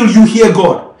you feel you hear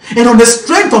God. And on the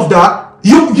strength of that,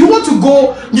 you want to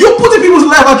go, you're putting people's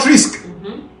life at risk.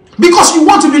 Because you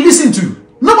want to be listened to.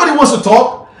 Nobody wants to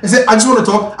talk and say, I just want to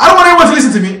talk. I don't want anyone to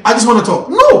listen to me. I just want to talk.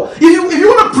 No. If you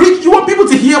want to preach, you want people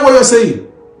to hear what you're saying.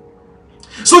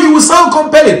 So you will sound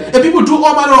compelling. And people do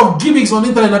all manner of gimmicks on the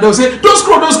internet and they'll say, don't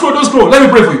scroll. Let me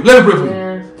pray for you. Don't go.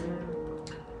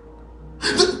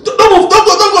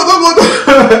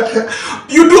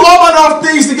 You do all manner of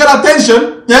things to get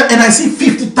attention. Yeah? And I see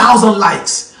 50,000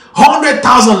 likes,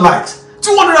 100,000 likes,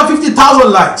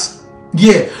 250,000 likes.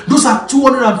 Yeah, those are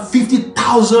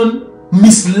 250,000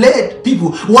 misled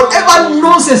people. Whatever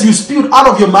nonsense you spewed out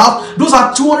of your mouth, those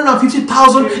are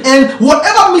 250,000, and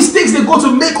whatever mistakes they go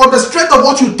to make on the strength of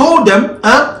what you told them,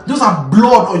 those are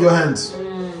blood on your hands.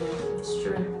 It's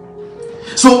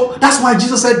true. So that's why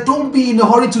Jesus said, don't be in a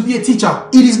hurry to be a teacher.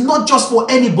 It is not just for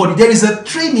anybody. There is a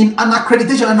training, an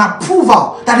accreditation, an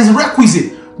approval that is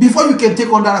requisite before you can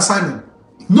take on that assignment.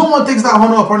 No one takes that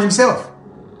honor upon himself.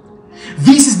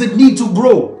 This is the need to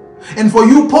grow. And for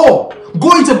you, Paul,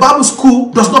 going to Bible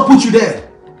school does not put you there.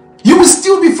 You will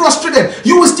still be frustrated.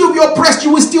 You will still be oppressed.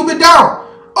 You will still be down.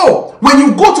 Oh, when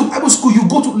you go to Bible school, you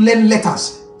go to learn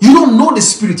letters. You don't know the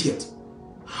spirit yet.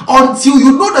 Until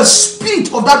you know the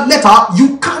spirit of that letter,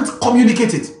 you can't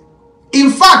communicate it. In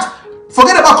fact,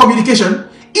 forget about communication.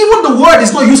 Even the word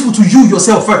is not useful to you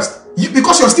yourself first.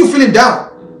 Because you're still feeling down.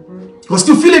 You're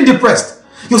still feeling depressed.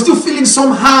 You're still feeling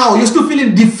somehow. You're still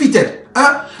feeling defeated.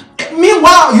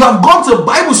 Meanwhile, you have gone to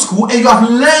Bible school and you have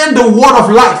learned the word of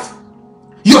life.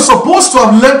 You're supposed to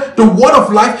have learned the word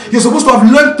of life. You're supposed to have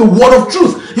learned the word of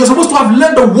truth. You're supposed to have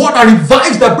learned the word that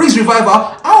revives, that brings revival.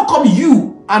 How come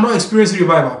you are not experiencing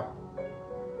revival?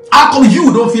 How come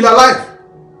you don't feel alive?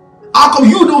 How come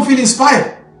you don't feel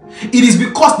inspired? It is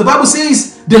because the Bible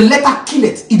says the letter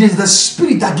killeth. It is the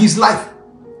spirit that gives life.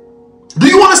 Do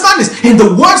you understand this? And the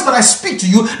words that I speak to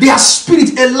you, they are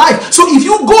spirit and life. So if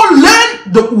you go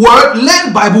learn the word,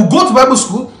 learn Bible, go to Bible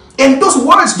school, and those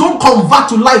words don't convert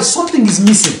to life, something is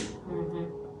missing.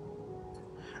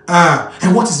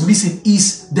 And what is missing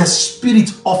is the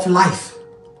spirit of life.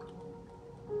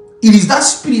 It is that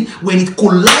spirit, when it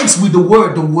collides with the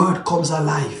word comes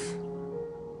alive.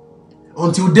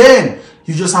 Until then,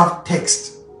 you just have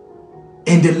text.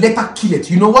 And the letter kill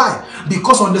it. You know why?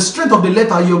 Because on the strength of the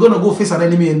letter, you're going to go face an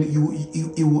enemy and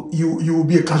you will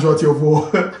be a casualty of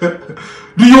war.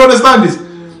 Do you understand this?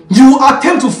 You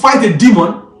attempt to fight a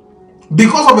demon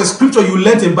because of a scripture you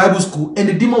learned in Bible school, and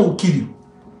the demon will kill you.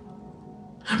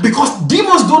 Because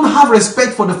demons don't have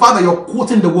respect for the fact that you're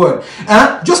quoting the word.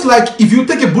 Just like if you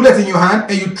take a bullet in your hand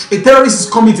and a terrorist is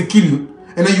coming to kill you,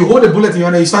 and then you hold a bullet in your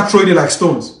hand and you start throwing it like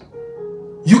stones,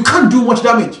 you can't do much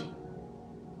damage.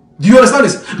 Do you understand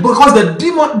this? Because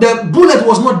the bullet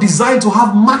was not designed to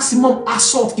have maximum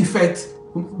assault effect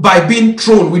by being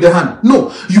thrown with the hand.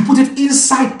 No, you put it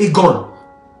inside a gun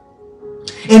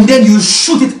and then you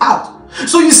shoot it out.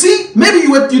 So you see, maybe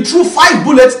you threw 5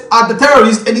 bullets at the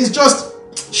terrorist and it's just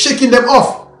shaking them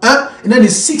off. And then the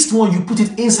sixth one, you put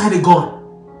it inside a gun.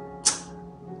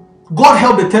 God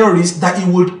help the terrorist that he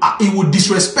would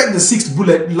disrespect the sixth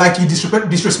bullet like he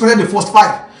disrespected the first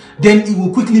five. Then he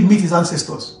will quickly meet his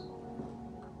ancestors.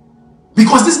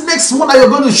 Because this next one that you're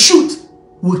going to shoot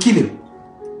will kill him.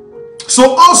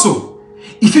 So also,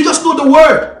 if you just know the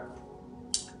word,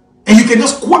 and you can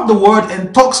just quote the word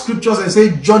and talk scriptures and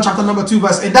say John chapter number 2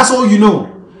 verse, and that's all you know,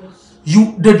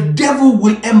 the devil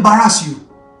will embarrass you.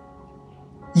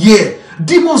 Yeah.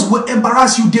 Demons will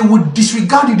embarrass you. They will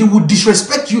disregard you. They will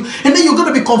disrespect you. And then you're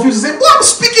going to be confused and say, well, I'm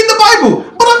speaking the Bible.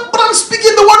 But I'm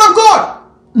speaking the word of God.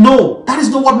 No, that is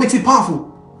not what makes it powerful.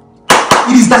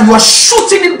 It is that you are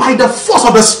shooting it by the force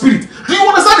of the Spirit. Do you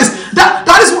understand this?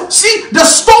 That is what, see, the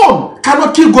stone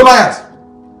cannot kill Goliath.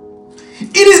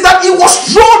 It is that it was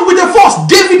thrown with the force.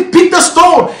 David picked the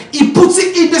stone. He puts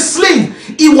it in the sling.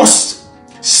 He was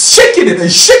shaking it and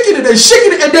shaking it and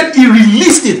shaking it. And then he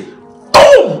released it.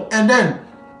 Boom! And then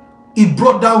it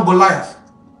brought down Goliath.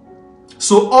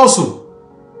 So also,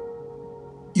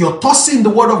 you're tossing the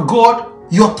word of God,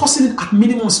 you're tossing it at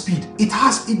minimum speed. It's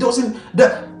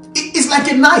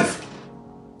like a knife.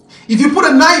 If you put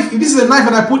a knife, if this is a knife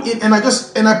and I put it on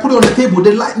the table,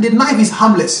 the knife is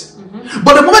harmless. Mm-hmm.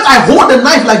 But the moment I hold the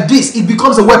knife like this, it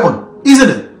becomes a weapon, isn't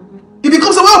it? Mm-hmm. It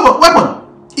becomes a weapon.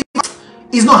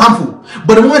 It's not harmful.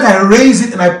 But the moment I raise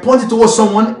it and I point it towards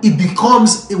someone, it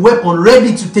becomes a weapon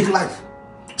ready to take life.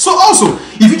 So also,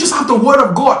 if you just have the word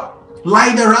of God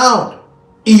lying around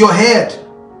in your head,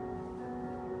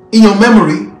 in your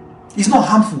memory, it's not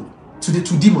harmful to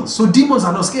demons. So demons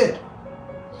are not scared.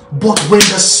 But when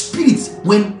the spirit,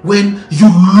 when you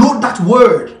load that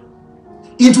word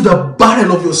into the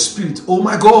barrel of your spirit, oh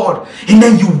my God, and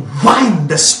then you wind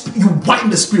the spirit,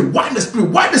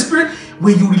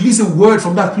 when you release a word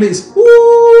from that place,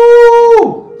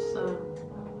 woo,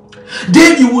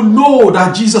 then you will know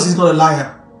that Jesus is not a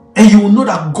liar. And you will know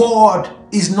that God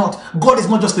is not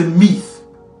just a myth.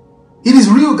 It is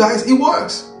real, guys. It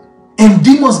works. And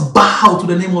demons bow to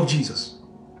the name of Jesus.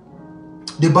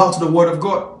 They bow to the word of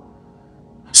God.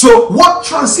 So what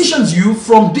transitions you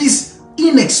from this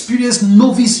inexperienced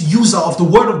novice user of the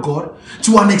word of God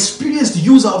to an experienced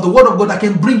user of the word of God that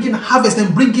can bring in harvest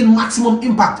and bring in maximum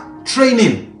impact?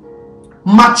 Training,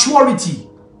 maturity.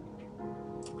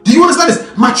 Do you understand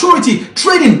this? Maturity,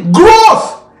 training,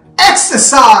 growth,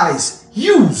 exercise,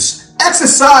 use.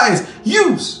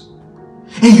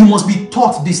 And you must be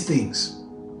taught these things.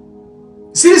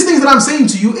 See these things that I'm saying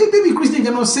to you, a baby Christian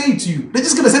cannot say it to you. They're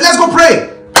just going to say, let's go pray.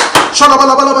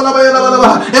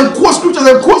 And quote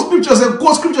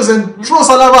scriptures and throw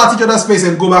saliva at each other's face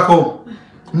and go back home.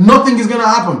 Nothing is going to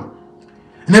happen.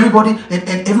 And everybody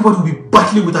will be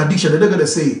battling with addiction. They're not going to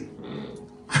say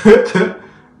it.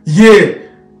 Yeah.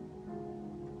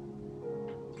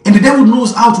 And the devil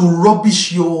knows how to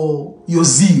rubbish your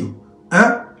zeal.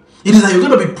 It is that you're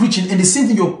going to be preaching, and the same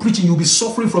thing you're preaching, you'll be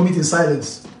suffering from it in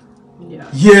silence.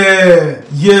 Yeah.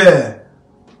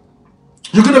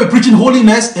 You're going to be preaching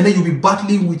holiness, and then you'll be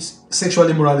battling with sexual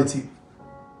immorality.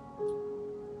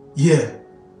 Yeah.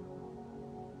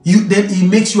 Then it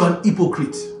makes you an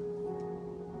hypocrite.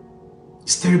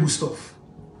 It's terrible stuff.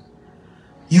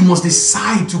 You must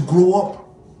decide to grow up.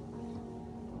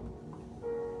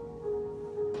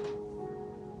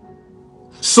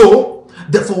 So,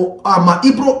 therefore, the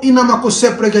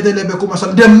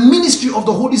ministry of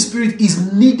the Holy Spirit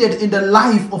is needed in the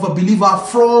life of a believer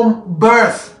from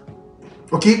birth.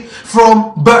 Okay?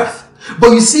 From birth.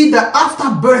 But you see that after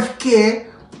birth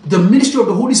care, the ministry of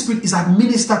the Holy Spirit is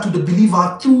administered to the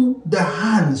believer through the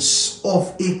hands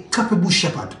of a capable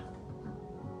shepherd.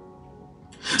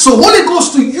 So Holy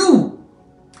Ghost to you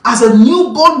as a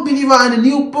newborn believer and a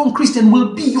newborn Christian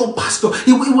will be your pastor.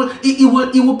 It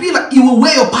will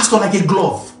wear your pastor like a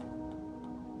glove.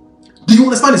 Do you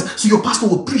understand this? So your pastor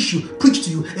will preach to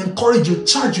you, encourage you,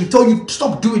 charge you, tell you,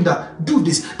 stop doing that, do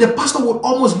this. The pastor will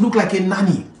almost look like a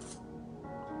nanny.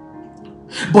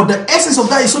 But the essence of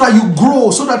that is so that you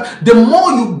grow, so that the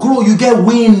more you grow, you get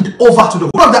wind over to the Holy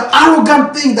Spirit. One of the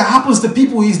arrogant thing that happens to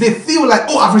people is they feel like,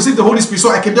 oh, I've received the Holy Spirit, so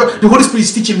I can do. The Holy Spirit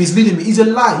is teaching me, is leading me. It's a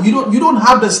lie. You don't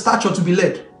have the stature to be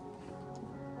led.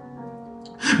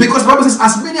 Because the Bible says,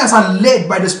 as many as are led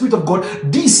by the Spirit of God,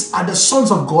 these are the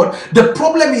sons of God. The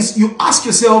problem is, you ask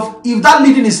yourself, if that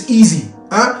leading is easy,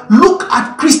 look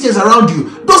at Christians around you.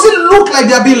 Does it look like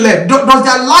they are being led? Does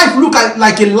their life look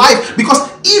like a life? Because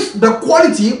if the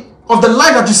quality of the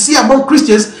life that you see among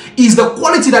Christians is the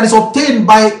quality that is obtained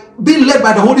by being led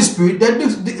by the Holy Spirit, then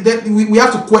we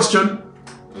have to question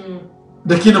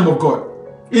the kingdom of God,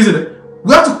 isn't it?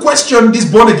 We have to question this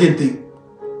born again thing.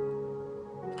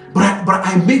 But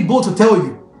I make bold to tell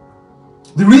you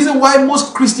The reason why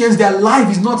most Christians, their life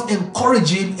is not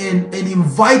encouraging and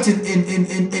inviting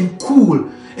and cool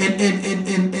and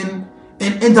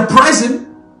enterprising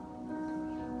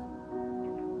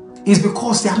is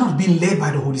because they are not being led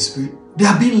by the Holy Spirit. They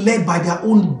are being led by their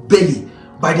own belly,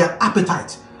 by their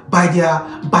appetite, by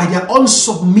their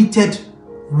unsubmitted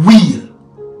will.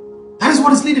 That is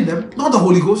what is leading them, not the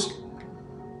Holy Ghost.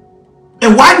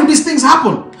 And why do these things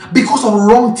happen? Because of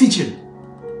wrong teaching.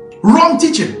 Wrong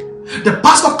teaching. The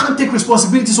pastor can't take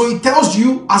responsibility, so he tells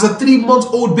you as a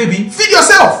 3-month-old baby, feed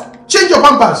yourself, change your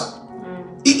pampers.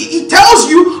 He tells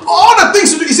you all the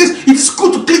things to do. He says it is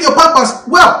good to clean your pampers.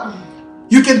 Well,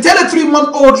 you can tell a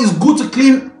 3-month-old it's good to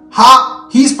clean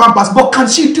his pampers, but can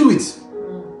she do it?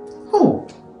 No.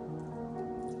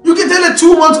 You can tell a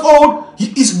 2-month-old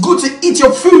it's good to eat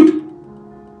your food.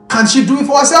 Can she do it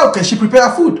for herself? Can she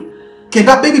prepare food? Can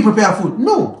that baby prepare food?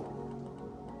 No.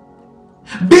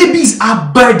 Babies are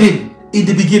burdened in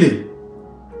the beginning.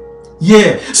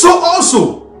 Yeah. So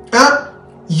also,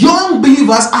 young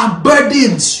believers are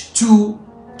burdened to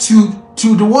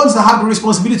the ones that have the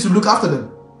responsibility to look after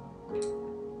them.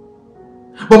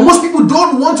 But most people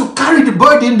don't want to carry the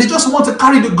burden. They just want to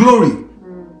carry the glory.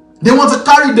 They want to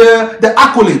carry the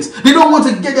accolades. They don't want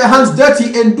to get their hands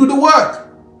dirty and do the work.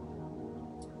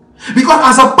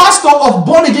 Because as a pastor of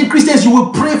born-again Christians, you will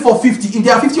pray for 50. If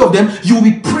there are 50 of them, you will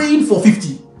be praying for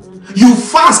 50. You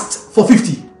fast for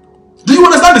 50. Do you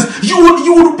understand this? You will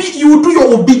do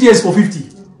your obedience for 50.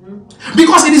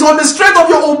 Because it is on the strength of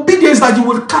your obedience that you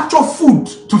will capture food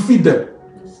to feed them.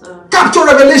 Capture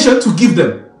revelation to give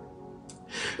them.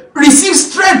 Receive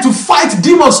strength to fight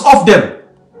demons off them.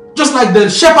 Just like the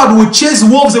shepherd will chase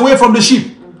wolves away from the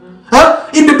sheep.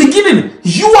 In the beginning,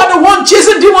 you are the one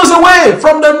chasing demons away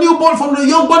from the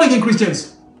young born-again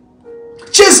Christians.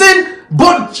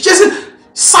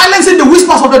 Silencing the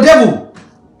whispers of the devil.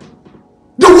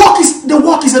 The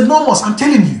work is enormous, I'm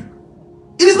telling you.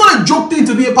 It is not a joke thing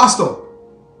to be a pastor.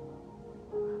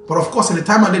 But of course, in the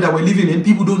time and day that we're living in,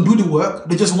 people don't do the work.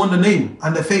 They just want the name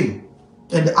and the fame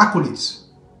and the accolades.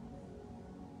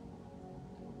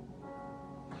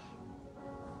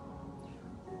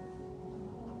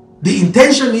 The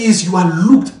intention is you are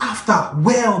looked after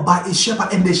well by a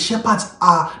shepherd, and the shepherds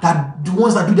are the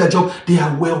ones that do their job. They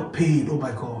are well paid. Oh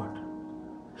my God.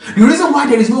 The reason why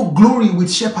there is no glory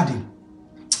with shepherding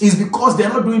is because they are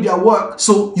not doing their work.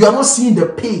 So you are not seeing the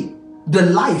pay, the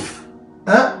life,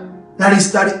 the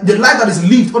life that is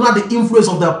lived under the influence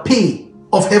of the pay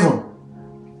of heaven.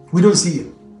 We don't see it.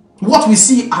 What we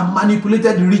see are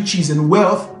manipulated riches and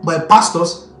wealth by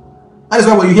pastors. That is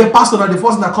why when you hear pastor, the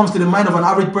first thing that comes to the mind of an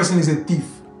average person is a thief.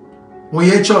 When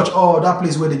you hear church, oh, that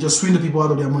place where they just swindle people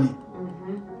out of their money.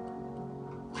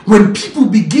 When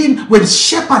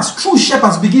shepherds, true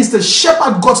shepherds, begins to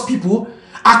shepherd God's people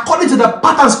according to the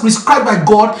patterns prescribed by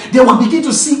God, they will begin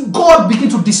to see God begin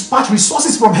to dispatch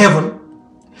resources from heaven.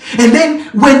 And then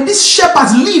when these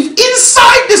shepherds live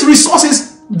inside these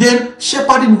resources, then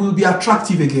shepherding will be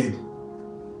attractive again.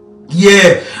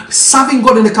 Yeah, serving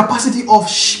God in the capacity of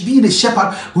being a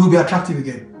shepherd will be attractive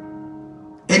again.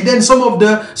 And then some of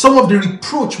the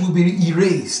reproach will be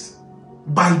erased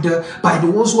by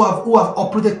the ones who have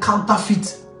operated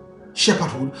counterfeit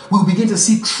shepherdhood. Will begin to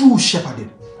see true shepherding.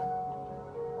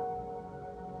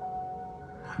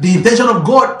 The intention of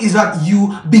God is that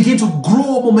you begin to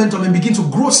grow momentum and begin to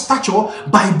grow stature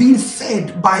by being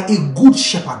fed by a good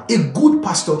shepherd, a good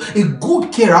pastor, a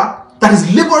good carer that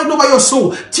is laboring over your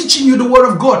soul, teaching you the word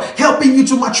of God, helping you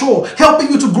to mature,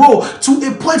 helping you to grow to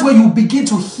a point where you begin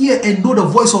to hear and know the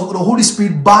voice of the Holy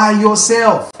Spirit by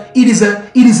yourself. It is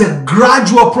a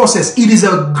gradual process. It is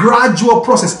a gradual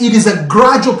process. It is a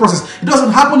gradual process. It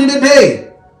doesn't happen in a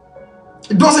day.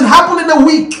 It doesn't happen in a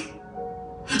week.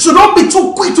 So don't be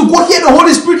too quick to go hear the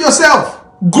Holy Spirit yourself.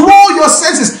 Grow your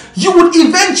senses. You would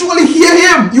eventually hear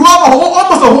Him. You have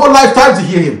almost a whole lifetime to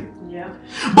hear Him.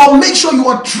 But make sure you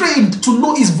are trained to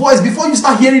know His voice before you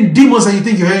start hearing demons and you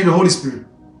think you're hearing the Holy Spirit.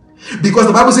 Because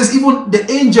the Bible says even the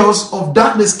angels of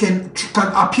darkness can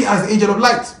appear as the angel of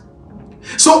light.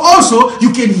 So also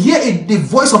you can hear the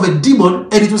voice of a demon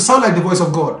and it will sound like the voice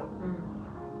of God.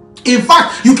 In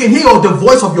fact, you can hear the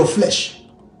voice of your flesh.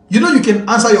 You know you can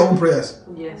answer your own prayers.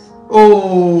 Yes.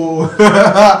 Oh,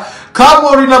 come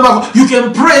on, remember. You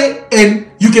can pray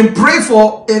and you can pray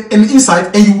for an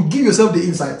insight and you will give yourself the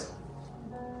insight.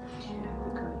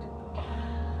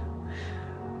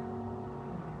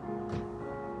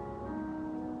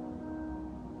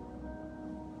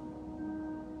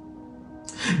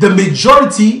 The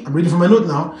majority, I'm reading from my note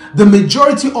now, the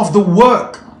majority of the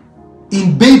work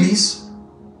in babies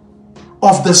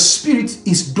of the Spirit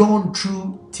is done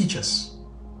through teachers.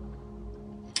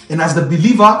 And as the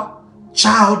believer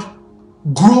child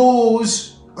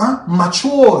grows,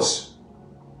 matures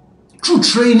through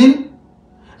training,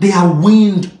 they are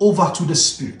weaned over to the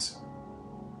Spirit.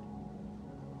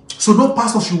 So no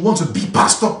pastor should want to be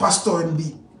pastor and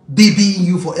be babying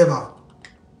you forever.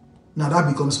 Now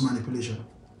that becomes manipulation.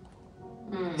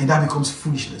 And that becomes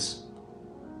foolishness.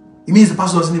 It means the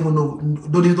pastor doesn't even know,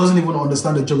 doesn't even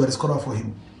understand the job that is called out for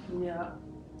him. Yeah.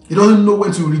 He doesn't know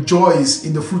when to rejoice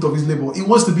in the fruit of his labor. He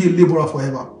wants to be a laborer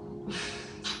forever.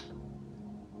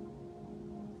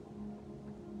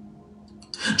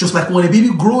 Just like when a baby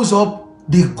grows up,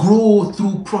 they grow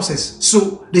through process.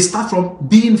 So they start from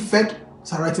being fed.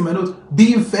 So I write in my notes,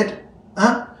 being fed.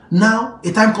 Now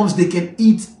a time comes they can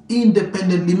eat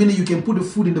independently, meaning you can put the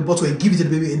food in the bottle and give it to the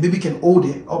baby, and the baby can hold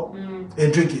it up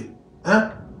and drink it.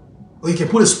 Or you can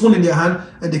put a spoon in their hand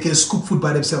and they can scoop food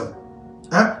by themselves.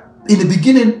 In the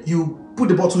beginning, you put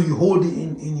the bottle, you hold it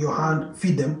in your hand,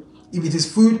 feed them. If it is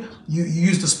food, you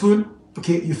use the spoon,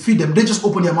 okay, you feed them. They just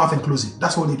open their mouth and close it.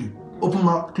 That's what they do. Open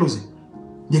mouth, close it.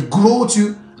 They grow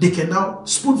to, they can now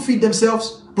spoon feed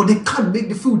themselves, but they can't make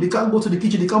the food. They can't go to the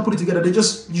kitchen. They can't put it together. You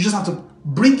just have to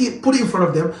bring it, put it in front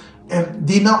of them, and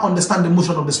they now understand the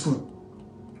motion of the spoon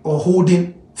or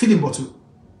holding feeding bottle.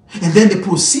 And then they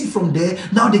proceed from there.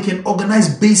 Now they can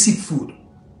organize basic food.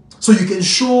 So you can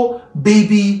show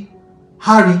baby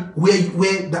Harry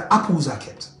where the apples are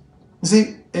kept. You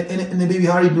see, and the baby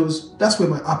Harry knows that's where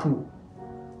my apple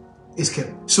is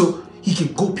kept. So he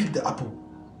can go pick the apple.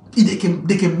 They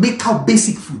can make out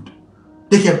basic food.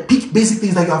 They can pick basic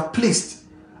things that you have placed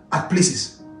at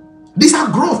places. These are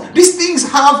growth. These things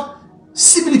have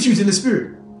similitudes in the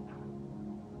spirit.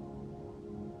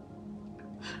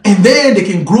 And then they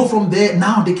can grow from there.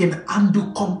 Now they can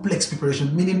undo complex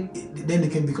preparation, meaning then they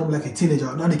can become like a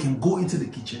teenager. Now they can go into the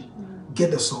kitchen,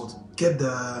 get the salt, get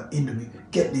the indomie,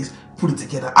 get this, put it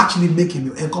together, actually make a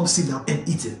meal and come sit down and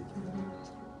eat it.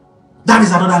 That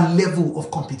is another level of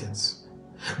competence.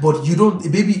 But you don't, a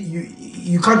baby,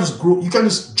 you can't just grow, you can't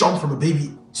just jump from a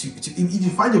baby to if you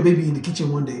find your baby in the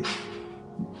kitchen one day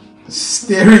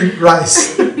stirring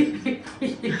rice.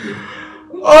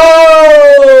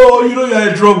 Oh, you know you're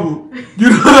in trouble. You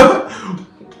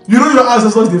know your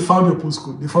ancestors, they found your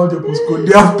postcode.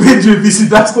 They have paid you a visit.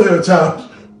 That's not your child.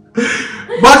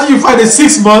 But you find a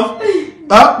 6 month,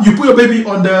 you put your baby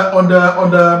on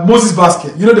the Moses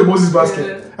basket. You know the Moses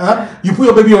basket. You put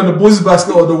your baby on the Moses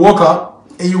basket or the walker,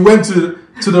 and you went to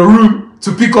the room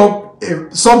to pick up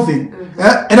something.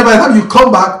 And then by the time you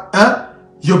come back,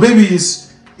 your baby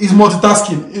is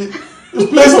multitasking. It's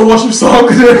playing some worship song.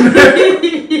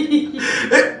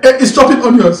 It's chopping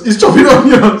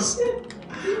onions.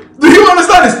 Do you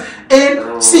understand this?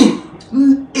 And see,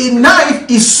 a knife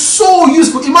is so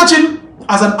useful. Imagine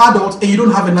as an adult and you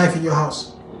don't have a knife in your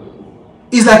house.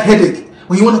 It's like headache.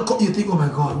 When you want to cut, you think, oh my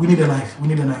God, we need a knife.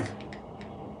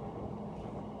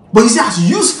 But you see, as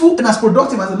useful and as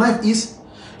productive as a knife is,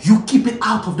 you keep it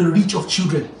out of the reach of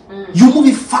children. You move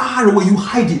it far away. You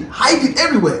hide it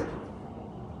everywhere.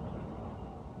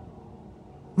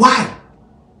 Why?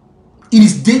 It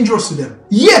is dangerous to them.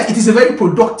 Yet it is a very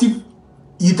productive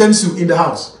utensil in the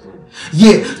house.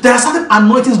 Yet there are certain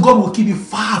anointings God will keep you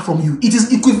far from you. It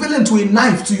is equivalent to a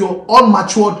knife to your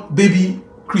unmatured baby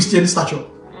Christian stature.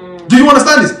 Do you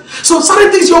understand this? So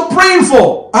certain things you're praying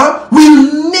for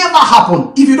will never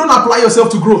happen if you don't apply yourself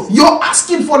to growth. You're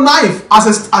asking for knife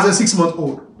as a 6 month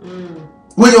old.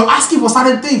 When you're asking for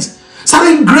certain things,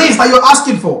 certain grace that you're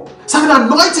asking for, certain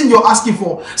anointing you're asking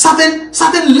for, certain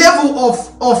level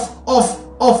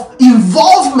of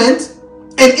involvement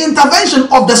and intervention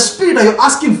of the spirit that you're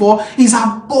asking for is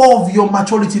above your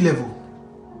maturity level.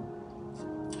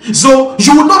 So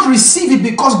you will not receive it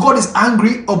because God is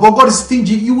angry or God is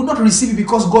stingy. You will not receive it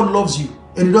because God loves you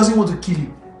and He doesn't want to kill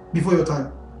you before your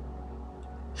time.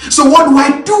 So what do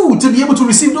I do to be able to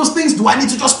receive those things? Do I need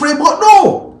to just pray more?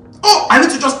 No. Oh, I need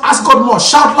to just ask God more.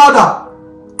 Shout louder.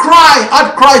 Cry.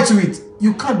 Add cry to it.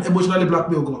 You can't emotionally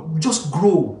blackmail God. Just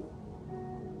grow.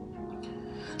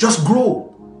 Just grow.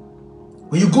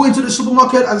 When you go into the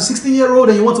supermarket as a 16-year-old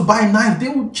and you want to buy a knife, they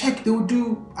will check. They will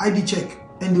do ID check.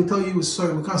 And they'll tell you,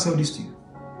 sorry, we can't sell this to you.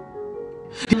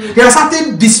 There are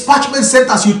certain dispatchment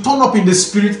centers you turn up in the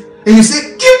spirit and you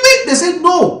say, give me. They say,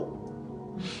 no.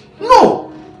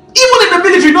 No. Even in the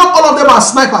military, not all of them are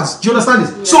snipers. Do you understand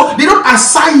this? Yeah. So they don't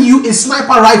assign you a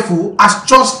sniper rifle as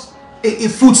just a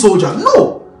foot soldier.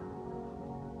 No.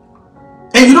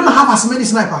 And you don't have as many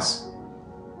snipers.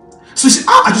 So you say,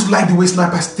 I just like the way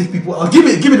snipers take people out. Give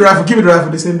me the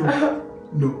rifle. They say no.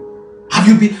 No. Have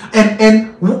you been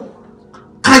and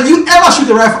can you ever shoot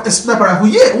a sniper rifle?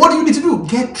 Yeah. What do you need to do?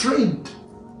 Get trained.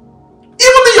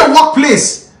 Even in your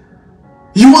workplace,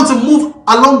 you want to move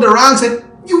along the ranks and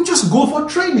you just go for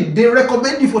training. They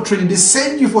recommend you for training. They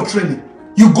send you for training.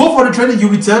 You go for the training, you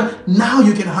return. Now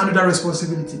you can handle that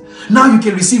responsibility. Now you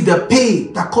can receive the pay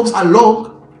that comes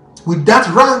along with that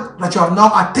rank that you have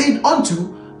now attained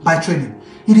onto by training.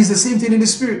 It is the same thing in the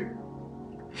spirit.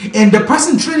 And the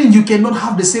person training you cannot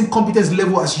have the same competence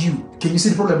level as you. Can you see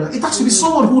the problem now? It has to be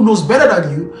someone who knows better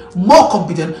than you, more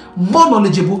competent, more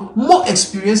knowledgeable, more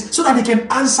experienced, so that they can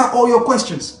answer all your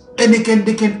questions and they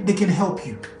can help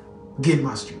you gain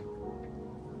mastery.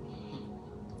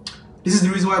 This is the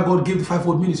reason why God gave the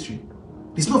fivefold ministry.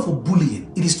 It's not for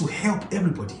bullying, it is to help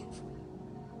everybody.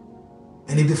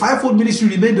 And if the fivefold ministry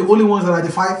remain the only ones that are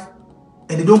the five,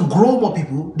 and they don't grow more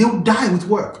people, they will die with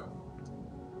work.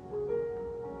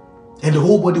 And the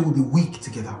whole body will be weak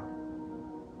together.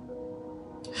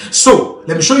 So,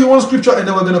 let me show you one scripture and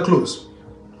then we're going to close.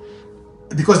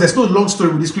 Because there's no long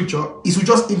story with this scripture. It's to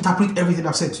just interpret everything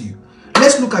I've said to you.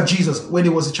 Let's look at Jesus when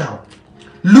he was a child.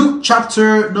 Luke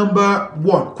chapter number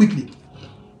 1, quickly.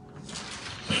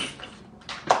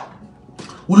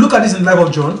 We'll look at this in the life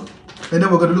of John, and then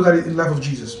we're going to look at it in the life of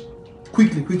Jesus.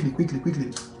 Quickly.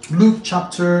 Luke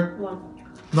chapter 1.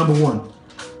 number 1.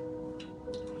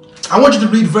 I want you to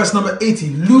read verse number 80.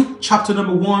 Luke chapter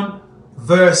number 1,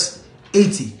 verse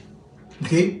 80.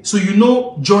 Okay, so you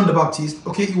know John the Baptist.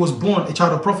 Okay, he was born a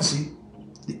child of prophecy.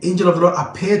 The angel of the Lord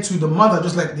appeared to the mother,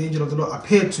 just like the angel of the Lord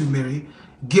appeared to Mary.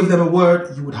 Gave them a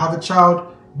word, you would have a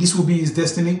child. This will be his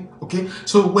destiny. Okay,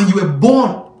 so when you were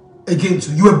born again,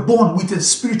 you were born with a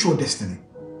spiritual destiny.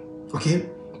 Okay,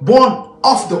 born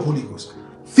of the Holy Ghost,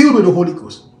 filled with the Holy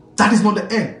Ghost. That is not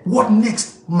the end. What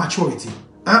next? Maturity.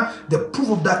 The proof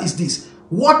of that is this.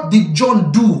 What did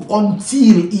John do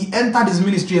until he entered his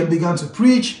ministry and began to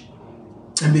preach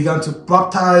and began to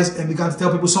baptize and began to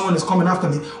tell people someone is coming after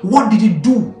me? What did he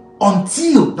do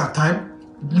until that time?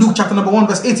 Luke chapter number 1,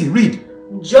 verse 80. Read.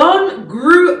 John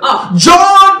grew up.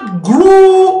 John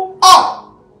grew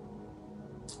up.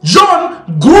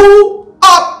 John grew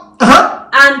up.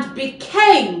 And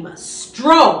became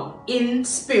strong in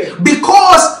spirit.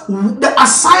 Because the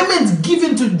assignment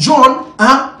given to John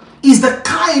is the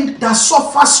kind that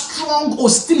suffers strong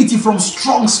hostility from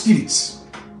strong spirits.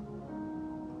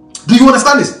 Do you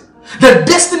understand this? The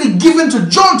destiny given to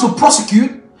John to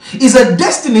prosecute is a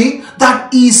destiny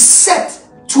that is set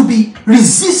to be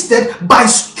resisted by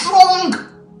strong,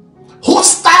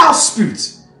 hostile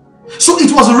spirits. So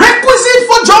it was requisite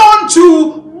for John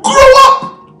to grow up.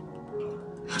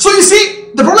 So you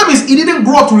see, the problem is he didn't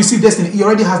grow up to receive destiny. He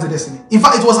already has the destiny. In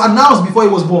fact, it was announced before he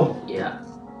was born. Yeah.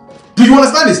 Do you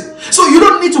understand this? So you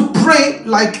don't need to pray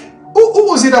like, who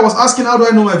was it that was asking, how do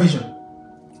I know my vision?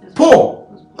 Paul.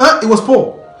 It was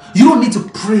Paul. You don't need to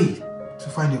pray to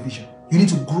find your vision. You need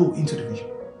to grow into the vision.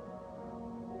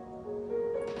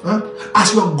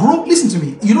 As you are growing, listen to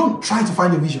me. You don't try to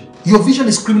find your vision. Your vision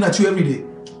is screaming at you every day.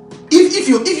 If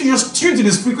you just tune to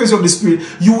this frequency of the spirit,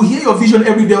 you will hear your vision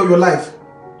every day of your life.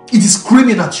 It is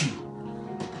screaming at you.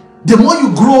 The more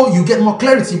you grow, you get more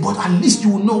clarity, but at least you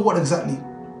will know what exactly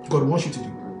God wants you to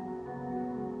do.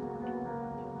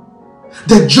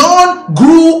 The John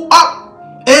grew up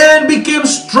and became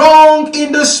strong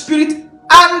in the spirit,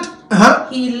 and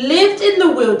he lived in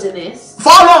the wilderness. For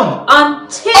how long?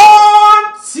 Until.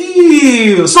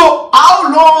 So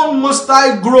how long must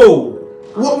I grow?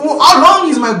 How long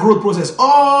is my growth process?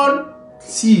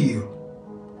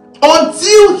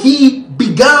 Until he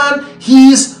began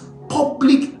his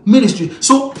public ministry.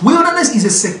 So wilderness is a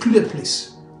secluded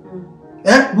place.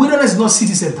 Wilderness is not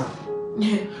city center.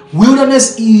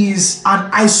 Wilderness is an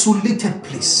isolated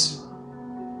place.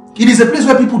 It is a place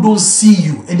where people don't see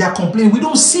you and they are complaining, we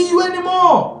don't see you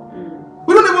anymore.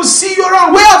 We don't even see you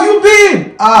around. Where have you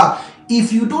been? If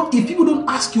people don't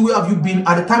ask you where have you been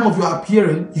at the time of your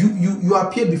appearing, you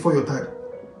appeared before your time.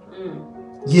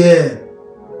 Yeah.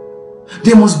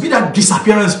 There must be that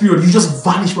disappearance period. You just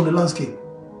vanish from the landscape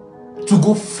to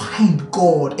go find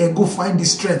God and go find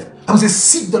His strength. I would say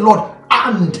seek the Lord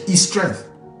and His strength.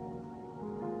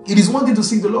 It is one thing to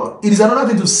seek the Lord. It is another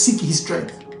thing to seek His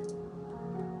strength.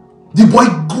 The boy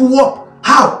grew up.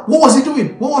 How? What was he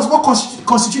doing? What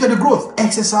constituted the growth?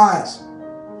 Exercise.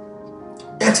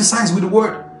 Exercise with the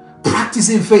word.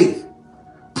 Practicing faith.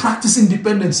 Practicing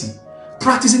dependency.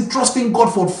 Practicing trusting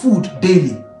God for food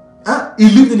daily. He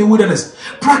lived in the wilderness.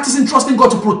 Practicing trusting God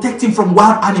to protect him from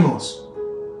wild animals.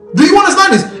 Do you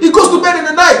understand this? He goes to bed in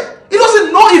the night. He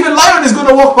doesn't know if a lion is going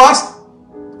to walk past.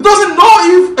 He doesn't know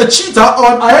if a cheetah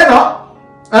or an hyena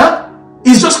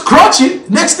is just crouching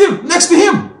next to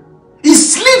him. He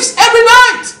sleeps every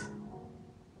night.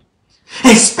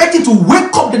 expecting to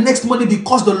wake up the next morning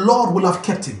because the Lord will have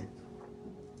kept him.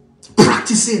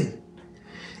 Practicing,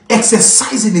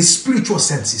 exercising his spiritual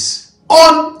senses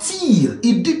until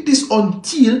he did this,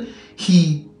 until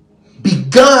he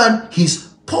began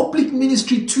his public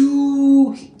ministry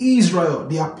to Israel,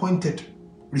 the appointed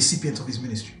recipients of his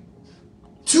ministry.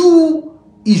 To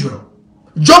Israel.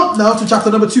 Jump now to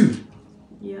chapter number 2.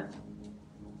 Yeah.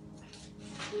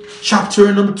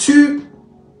 Chapter number 2.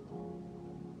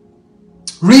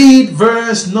 Read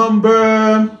verse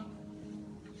number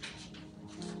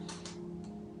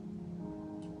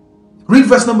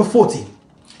 40.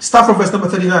 Start from verse number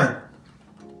 39.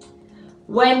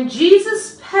 When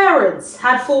Jesus' parents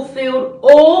had fulfilled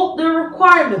all the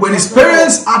requirements, When his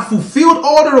parents had fulfilled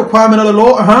all the requirements of the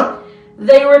law,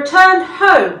 they returned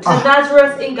home to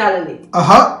Nazareth in Galilee.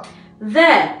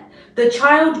 There, the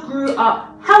child grew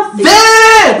up healthy.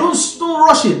 There, don't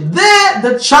rush it. There,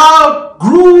 the child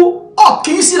grew up.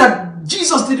 Can you see that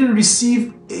Jesus didn't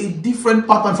receive a different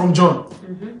pattern from John?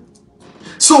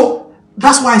 So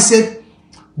that's why I said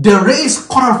the race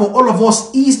cut out for all of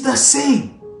us is the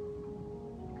same.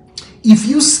 If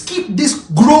you skip this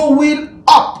growing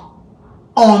up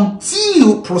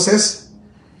until process,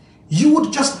 you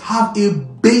would just have a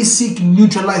basic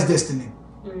neutralized destiny.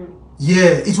 Yeah,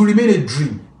 it will remain a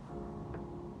dream.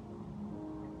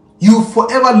 You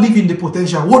forever live in the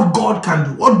potential. What God can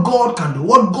do, what God can do,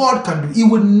 what God can do. You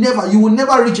will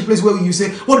never reach a place where you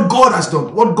say, what God has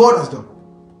done, what God has done.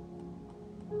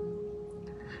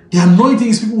 The anointing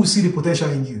is people will see the potential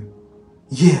in you.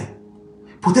 Yeah.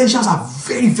 Potentials are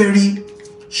very, very,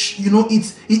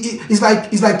 it's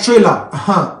like trailer.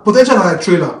 Potentials are like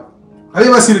trailer. Have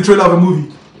you ever seen the trailer of a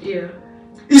movie? Yeah.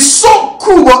 It's so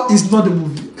cool, but it's not the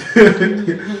movie.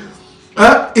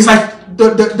 It's like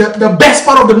the best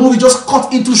part of the movie just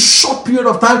cut into short period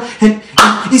of time, and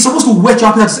it's supposed to whet your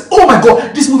appetite to say, oh my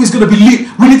God, this movie is going to be lit.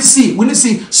 We need to see. We need to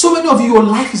see. So many of you, your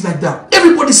life is like that.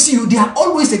 Everybody see you. They are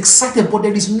always excited, but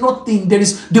there is nothing. There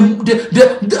is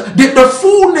the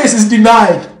fullness is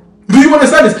denied. Do you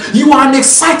understand this? You are an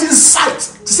exciting sight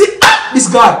to see this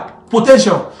guy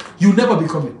potential. You never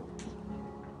become it.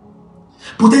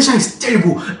 Potential is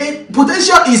terrible. And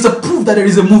potential is the proof that there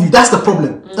is a movie. That's the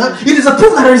problem. It is a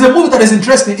proof that there is a movie that is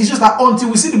interesting. It's just that until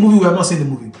we see the movie, we have not seen the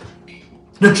movie.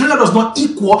 The trailer does not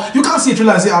equal. You can't see a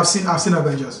trailer and say, I've seen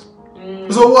Avengers.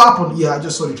 So what happened? Yeah, I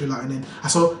just saw the trailer and then I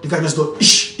saw the guy just go,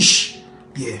 ish.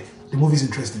 Yeah, the movie is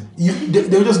interesting.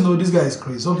 They'll just know this guy is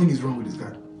crazy. Something is wrong with this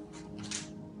guy.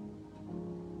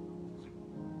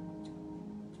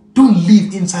 Don't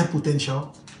live inside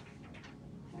potential.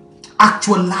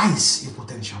 Actualize your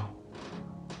potential.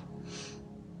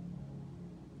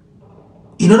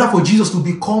 In order for Jesus to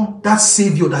become that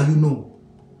savior that you know,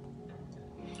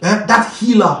 that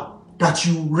healer that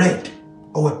you read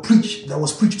or that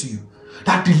was preached to you,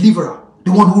 that deliverer,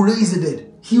 the one who raised the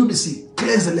dead, healed the sick,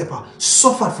 cleansed the leper,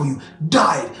 suffered for you,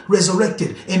 died,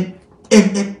 resurrected, and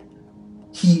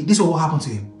this is what happened to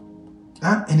him.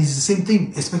 And it's the same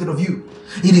thing expected of you.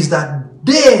 It is that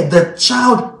there the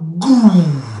child grew.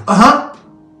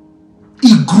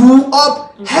 He grew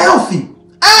up healthy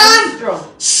and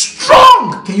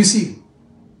strong. Can you see?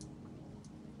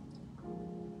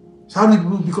 So how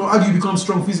do you become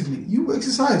strong physically? You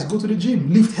exercise, go to the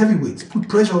gym, lift heavy weights, put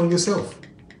pressure on yourself.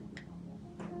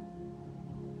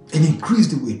 And increase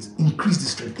the weight, increase the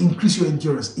strength, increase your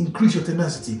endurance, increase your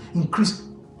tenacity, increase.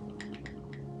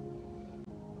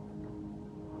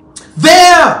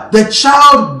 There, the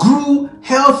child grew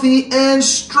healthy and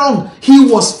strong.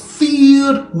 He was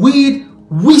filled with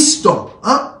wisdom.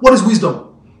 What is wisdom?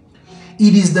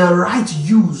 It is the right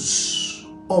use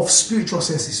of spiritual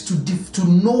senses to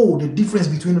know the difference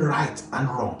between right and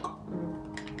wrong.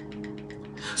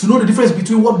 To know the difference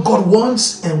between what God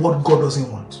wants and what God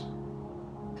doesn't want.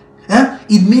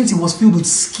 It means he was filled with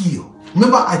skill.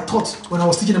 Remember, I taught when I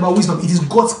was teaching about wisdom, it is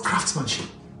God's craftsmanship.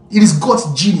 It is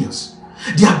God's genius.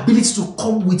 The ability to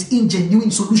come with genuine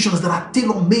solutions that are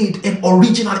tailor-made and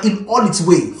original in all its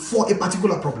way for a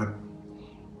particular problem.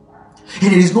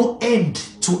 And there is no end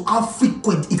to how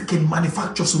frequent it can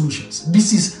manufacture solutions.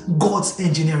 This is God's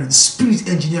engineering, spirit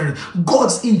engineering,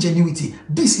 God's ingenuity.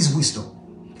 This is wisdom.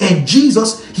 And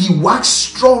Jesus, he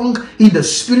waxed strong in the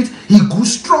spirit. He grew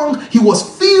strong. He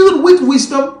was filled with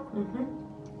wisdom.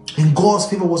 And God's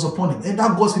favor was upon him. And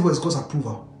that God's favor is God's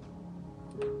approval.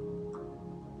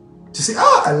 To say,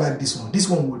 I like this one. This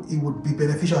one would be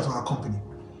beneficial to our company.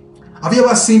 Have you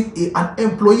ever seen an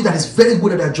employee that is very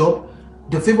good at their job?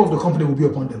 The favor of the company will be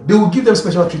upon them. They will give them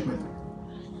special treatment.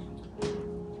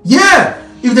 Yeah.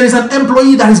 If there is an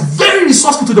employee that is very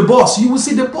resourceful to the boss, you will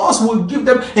see the boss will give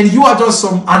them, and you are just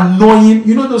some annoying,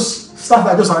 those staff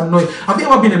that just annoy. Have you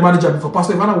ever been a manager before,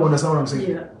 Pastor? If I don't understand what I'm saying.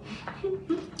 Yeah.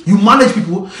 You manage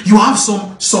people, you have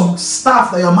some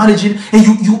staff that you're managing, and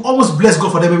you almost bless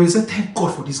God for them, and you say, thank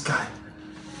God for this guy.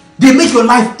 They make your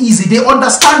life easy. They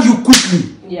understand you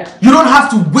quickly. Yeah. You don't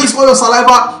have to waste all your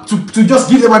saliva to just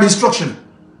give them an instruction.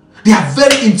 They are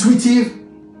very intuitive.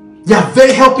 They are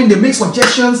very helping. They make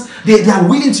suggestions. They are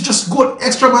willing to just go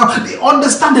extra mile. They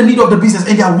understand the need of the business,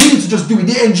 and they are willing to just do it.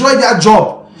 They enjoy their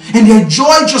job, and they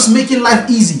enjoy just making life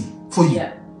easy for you.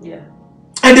 Yeah. Yeah.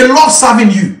 And they love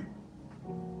serving you.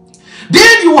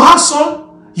 Then you will have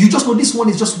some, you just know this one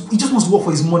he just wants to work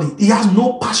for his money. He has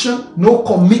no passion, no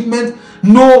commitment,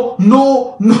 no.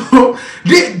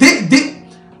 They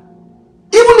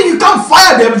even if you can't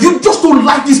fire them, you just don't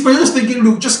like this person. You're just thinking,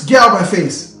 look, just get out of my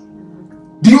face.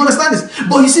 Do you understand this?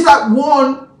 But you see that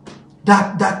one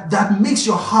that makes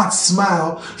your heart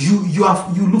smile, you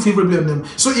look favorably on them.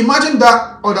 So imagine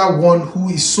that other one who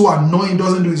is so annoying,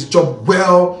 doesn't do his job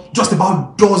well, just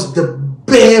about does the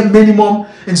bare minimum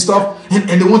and stuff, and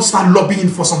they want to start lobbying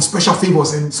for some special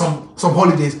favors and some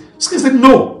holidays. Just gonna say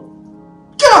no.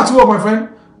 Get out to work, my friend.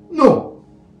 No.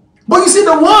 But you see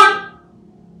the one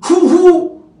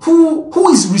who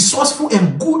is resourceful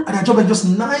and good at their job and just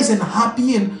nice and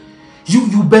happy, and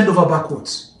you bend over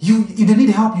backwards. If they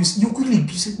need help, you quickly you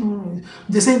say no.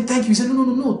 They're saying thank you. You say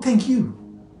no, thank you.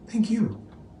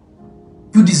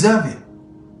 You deserve it.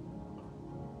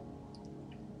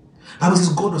 Bible says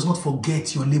God does not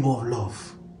forget your labor of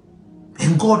love.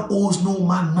 And God owes no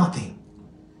man nothing.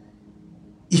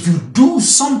 If you do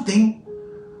something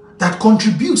that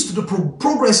contributes to the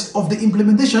progress of the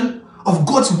implementation of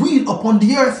God's will upon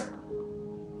the earth,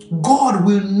 God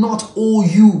will not owe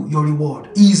you your reward.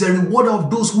 He is a rewarder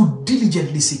of those who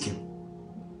diligently seek Him.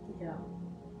 Yeah.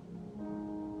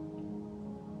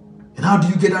 And how do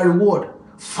you get that reward?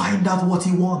 Find out what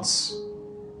He wants.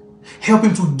 Help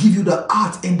Him to give you the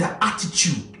art and the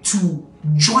attitude to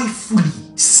joyfully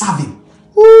serve Him.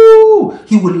 Woo!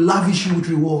 He will lavish you with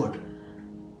reward.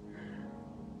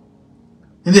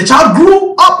 And the child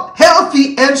grew up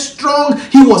healthy and strong.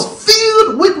 He was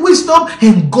filled with wisdom,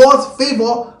 and God's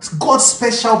favor, God's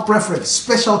special preference,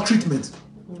 special treatment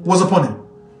was upon him.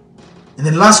 And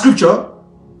then last scripture,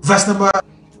 verse number,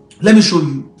 let me show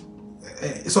you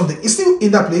something. It's still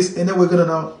in that place, and then we're going to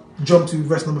now jump to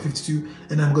verse number 52,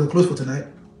 and then I'm going to close for tonight.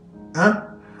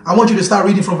 I want you to start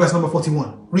reading from verse number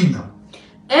 41. Read now.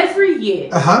 Every year,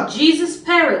 Jesus'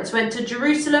 parents went to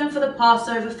Jerusalem for the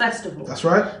Passover festival. That's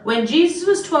right. When Jesus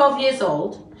was 12 years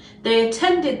old, they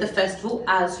attended the festival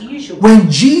as usual. When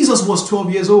Jesus was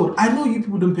 12 years old, I know you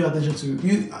people don't pay attention to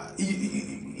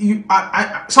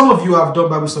some of you have done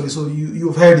Bible study, so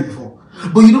you've heard it before.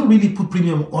 But you don't really put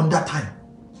premium on that time.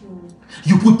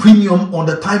 You put premium on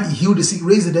the time He healed the sick,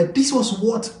 raised the dead. This was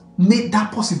what made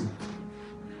that possible.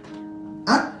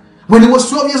 When He was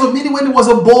 12 years old, meaning when He was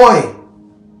a boy.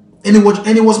 And it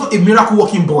was not a miracle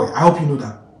working boy. I hope you know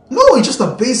that. No, it's just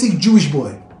a basic Jewish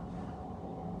boy.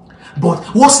 But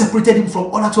what separated Him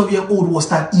from other 12-year-old was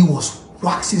that he was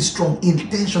waxing strong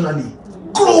intentionally,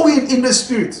 growing in the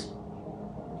Spirit.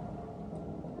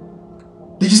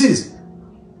 Did you see this?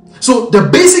 So the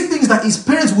basic things that his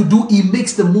parents would do, he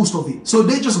makes the most of it. So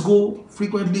they just go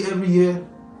frequently every year,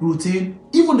 routine.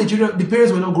 Even the children, the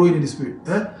parents were not growing in the Spirit.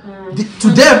 To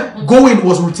them, going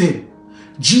was routine.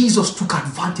 Jesus took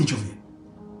advantage of it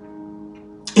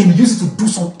and used it to do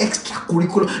some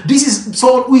extracurricular. This is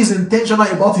someone who is intentional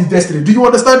about his destiny. Do you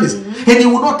understand this? And he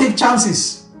will not take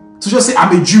chances to just say,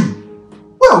 I'm a Jew.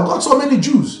 Well, God saw many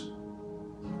Jews.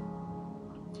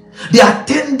 They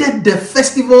attended the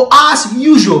festival as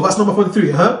usual. Verse number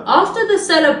 43. After the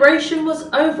celebration was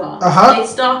over, they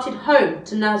started home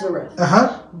to Nazareth.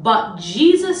 But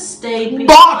Jesus stayed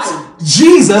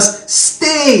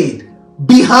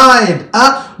behind.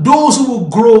 Those who will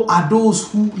grow are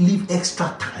those who leave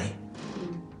extra time.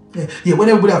 Yeah, when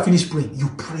everybody has finished praying, you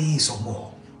pray some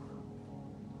more.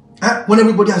 When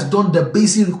everybody has done the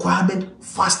basic requirement,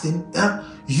 fasting,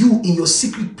 you in your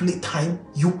secret playtime,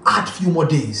 you add few more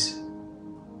days.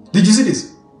 Did you see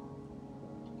this?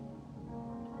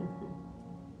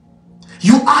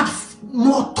 You add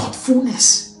more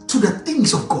thoughtfulness to the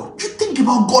things of God. You think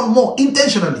about God more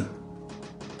intentionally.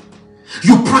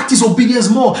 You practice obedience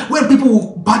more. When people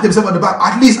will pat themselves on the back,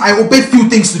 at least I obeyed few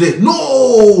things today.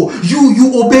 No,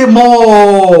 you obey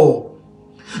more.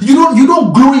 You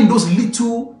don't glory in those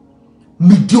little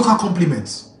mediocre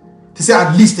compliments. To say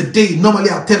at least a day. Normally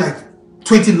I tell like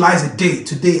 20 lies a day.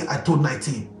 Today I told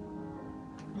 19.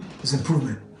 It's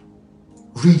improvement.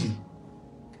 Really.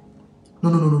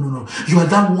 No. You are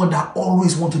that one that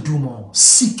always want to do more,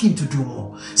 seeking to do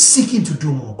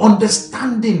more,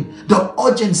 understanding the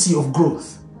urgency of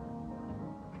growth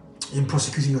in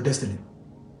prosecuting your destiny.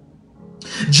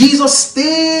 Jesus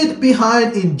stayed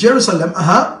behind in Jerusalem.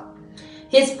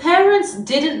 His parents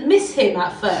didn't miss him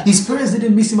at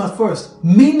first.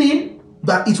 Meaning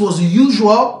that it was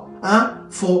usual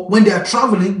for when they are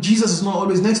traveling, Jesus is not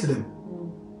always next to them.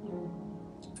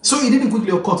 So it didn't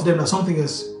quickly occur to them that something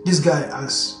else, this guy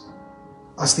has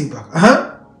stayed back.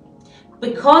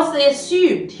 Because they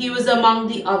assumed he was among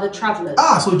the other travelers.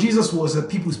 So Jesus was a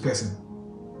people's person.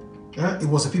 It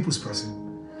was a people's person.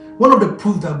 One of the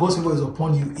proof that God's favor is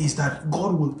upon you is that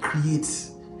God will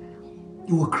create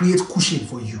cushion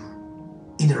for you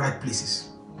in the right places.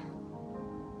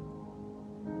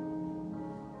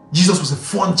 Jesus was a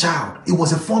fun child. It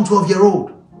was a fun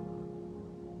 12-year-old. You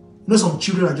know, some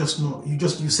children are just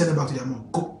you send them back to their mom.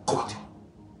 Go back to him.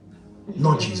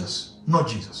 Not Jesus.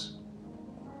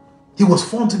 He was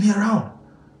fun to be around.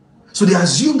 So they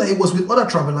assumed that he was with other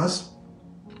travelers.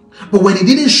 But when he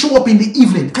didn't show up in the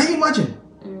evening, can you imagine?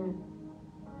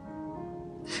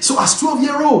 So as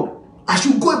 12-year-old, as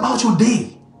you go about your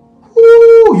day,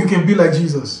 you can be like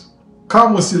Jesus.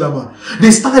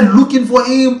 They started looking for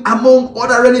him among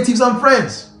other relatives and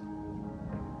friends.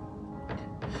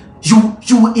 You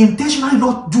will intentionally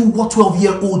not do what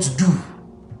 12-year-olds do.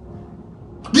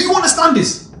 Do you understand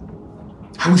this?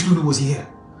 I wish Lulu was here.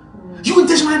 You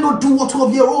intentionally not do what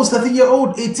 12-year-olds,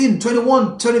 13-year-old, 18,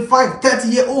 21, 25,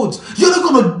 30-year-olds. You're not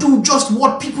going to do just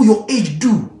what people your age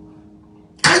do.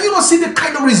 Can you not see the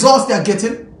kind of results they are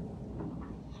getting?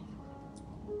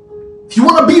 If you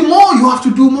want to be more, you have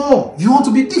to do more. If you want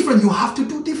to be different, you have to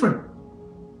do different.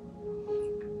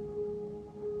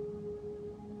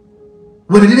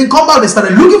 When they didn't come back, they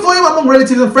started looking for him among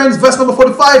relatives and friends. Verse number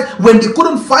 45. When they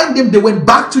couldn't find him, they went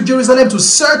back to Jerusalem to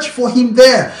search for him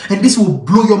there. And this will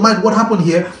blow your mind what happened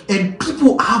here. And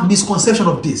people have misconception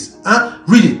of this.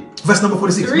 Read it. Verse number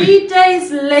 46. 3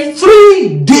 days later.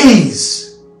 3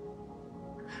 days.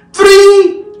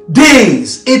 3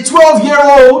 days. A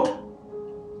 12-year-old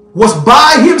was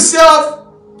by himself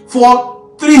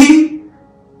for 3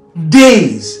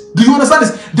 days. Do you understand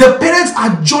this? The parents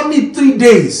are journeyed 3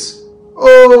 days.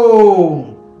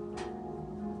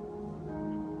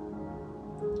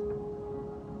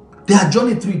 They are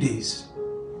journeyed 3 days.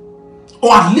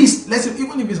 Or at least, let's say,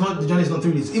 even if it's not, the journey is not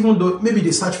 3 days, even though maybe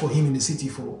they search for him in the city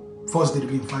for first day they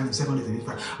didn't find him, second day they didn't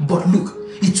find him. But look,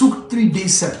 it took 3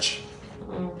 days search.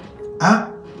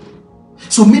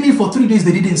 So meaning for 3 days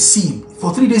they didn't see him.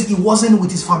 For 3 days he wasn't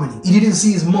with his family. He didn't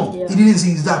see his mom. He didn't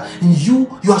see his dad. And you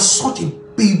are such a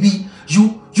baby.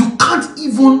 You can't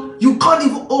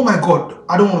even, oh my God.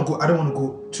 I don't want to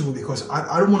go too, because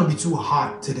I don't want to be too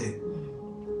hard today.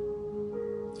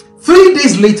 3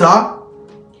 days later,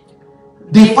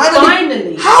 they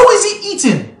finally, how is he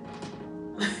eating?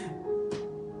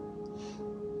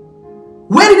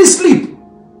 Where did he sleep?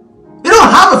 They don't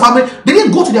have a family. They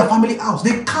didn't go to their family house.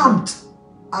 They camped.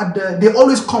 They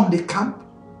always come, they camp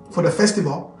for the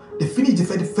festival. They finish the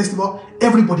festival,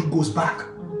 everybody goes back.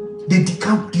 They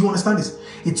decamp. Do you understand this?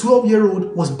 A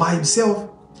 12-year-old was by himself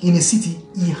in a city.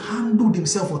 He handled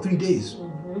himself for 3 days.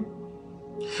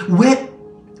 Where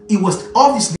it was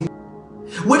obviously,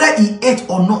 whether he ate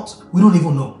or not, we don't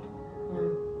even know.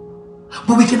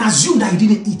 But we can assume that he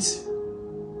didn't eat.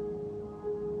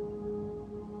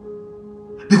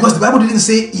 Because the Bible didn't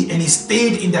say and he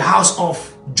stayed in the house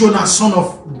of Jonah, son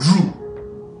of Drew.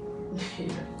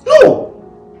 No.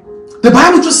 The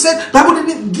Bible just said, the Bible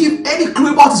didn't give any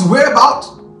clue about his whereabouts.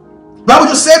 The Bible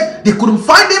just said they couldn't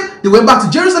find him. They went back to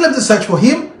Jerusalem to search for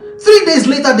him. 3 days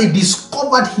later, they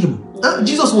discovered him.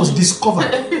 Jesus was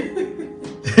discovered.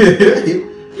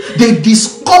 They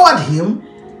discovered him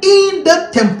in the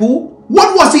temple.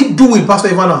 What was he doing, Pastor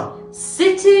Ivana?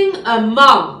 Sitting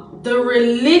among the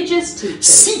religious teachers.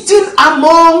 Sitting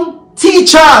among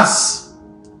teachers.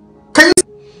 Can you?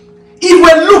 If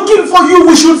we're looking for you,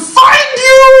 we should find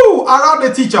you around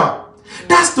the teacher.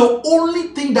 That's the only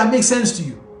thing that makes sense to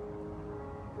you.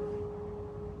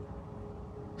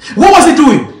 What was he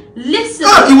doing? Listening.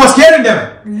 He was hearing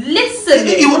them. Listening.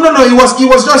 He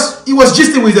was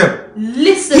gisting with them.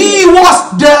 Listening. He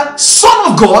was, the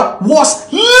Son of God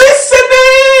was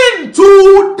listening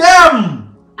to them.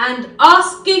 And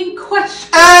asking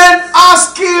questions.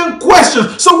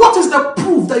 So what is the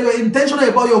proof that you are intentional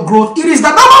about your growth? It is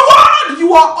that number 1,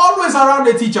 you are always around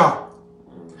the teacher.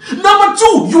 Number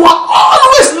 2, you are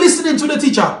always listening to the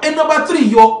teacher. And number 3,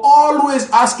 you are always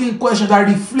asking questions that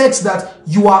reflects that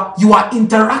you are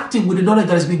interacting with the knowledge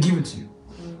that has been given to you.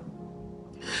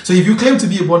 So So if you claim to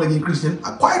be a born again Christian,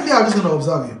 quietly I'm just going to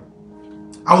observe you.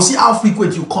 I will see how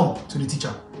frequent you come to the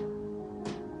teacher.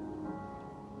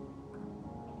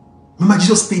 Remember,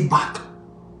 Jesus stayed back.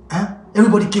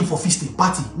 Everybody came for feasting,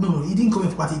 party. No, he didn't come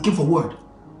for party, he came for word.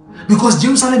 Because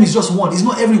Jerusalem is just one, it's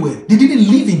not everywhere. They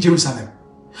didn't live in Jerusalem.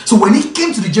 So when he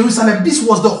came to the Jerusalem, this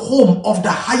was the home of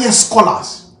the highest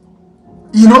scholars,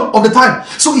 of the time.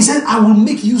 So he said, I will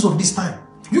make use of this time.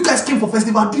 You guys came for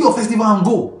festival, do your festival and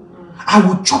go. I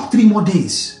will chop 3 more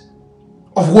days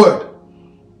of word.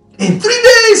 In 3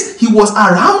 days, he was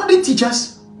around the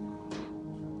teachers,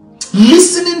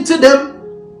 listening to them,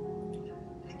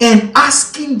 and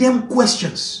asking them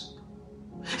questions.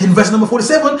 In verse number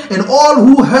 47, and all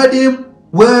who heard him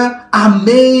were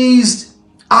amazed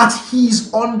at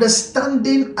his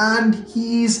understanding and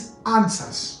his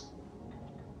answers.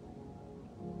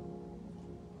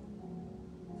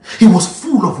 He was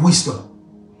full of wisdom.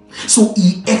 So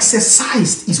he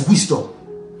exercised his wisdom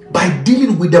by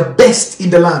dealing with the best in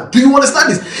the land. Do you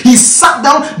understand this? He sat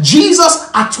down.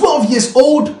 Jesus at 12 years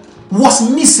old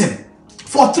was missing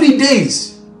for 3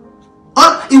 days.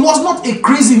 It was not a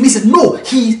crazy missing. No,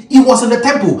 he was in the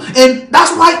temple. And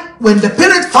that's why when the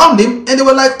parents found him and they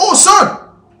were like, oh son,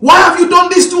 why have you done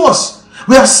this to us?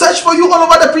 We have searched for you all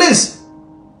over the place.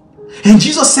 And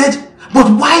Jesus said,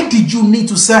 but why did you need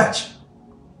to search?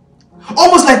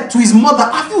 Almost like to his mother,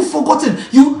 have you forgotten?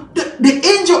 The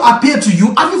angel appeared to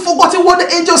you. Have you forgotten what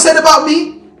the angel said about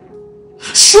me?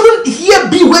 Shouldn't here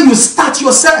be where you start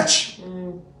your search?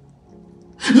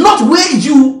 Not where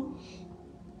you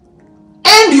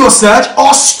end your search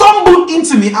or stumble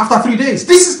into me after 3 days.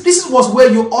 This was where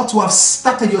you ought to have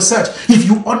started your search if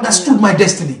you understood my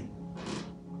destiny.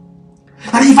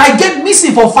 And if I get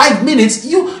missing for 5 minutes,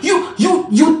 you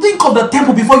think of the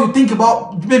temple before you think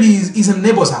about maybe he's in a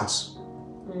neighbor's house.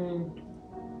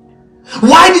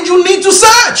 Why did you need to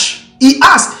search? He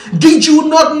asked, did you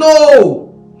not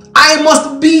know I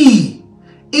must be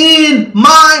in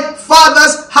my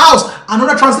father's house?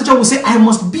 Another translation will say, I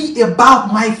must be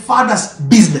about my father's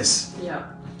business. Yeah.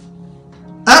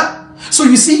 So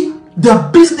you see, the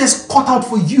business cut out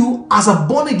for you as a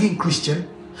born-again Christian,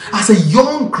 as a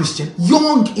young Christian,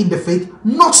 young in the faith,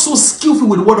 not so skillful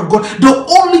with the word of God. The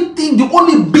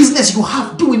only business you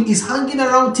have doing is hanging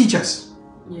around teachers.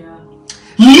 Yeah.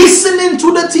 Listening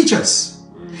to the teachers.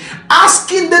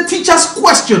 Asking the teachers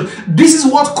questions. This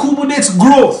is what culminates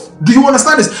growth. Do you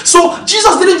understand this? So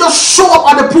Jesus didn't just show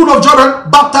up at the pool of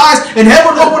Jordan, baptized, and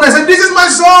heaven opened and said, this is my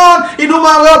son, in whom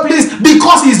I am well pleased,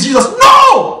 because he is Jesus.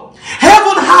 No!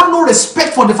 Heaven have no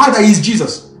respect for the fact that he is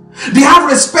Jesus. They have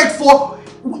respect for,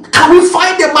 can we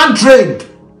find a man trained?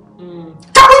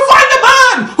 Can we find a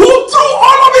man who through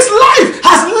all of his life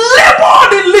has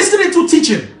labored in listening to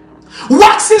teaching?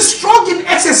 Waxing strong in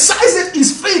exercising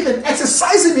his faith and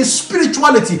exercising his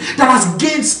spirituality that has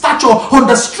gained stature on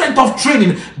the strength of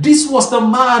training. This was the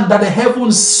man that the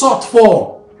heavens sought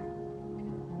for.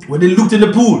 When they looked in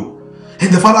the pool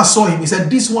and the father saw him, he said,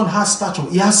 this one has stature.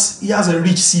 He has a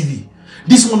rich CV.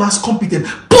 This one has competence.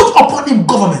 Put upon him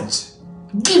government.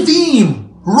 Give him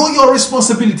royal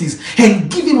responsibilities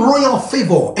and give him royal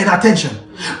favor and attention.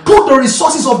 Put the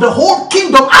resources of the whole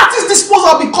kingdom at his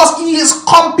disposal because he is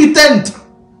competent.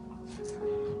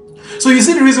 So you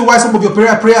see the reason why some of your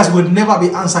prayers will never be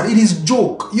answered. It is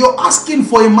joke. You're asking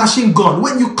for a machine gun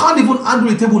when you can't even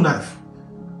handle a table knife.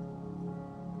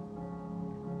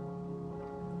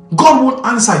 God won't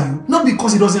answer you, not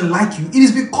because he doesn't like you. It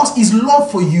is because his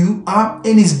love for you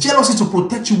and his jealousy to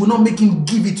protect you will not make him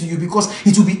give it to you, because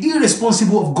it will be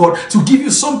irresponsible of God to give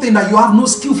you something that you have no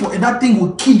skill for, and that thing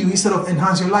will kill you instead of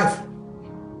enhance your life.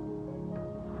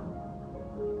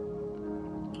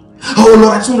 Oh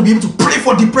Lord, I just want to be able to pray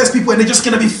for depressed people and they're just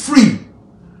going to be free.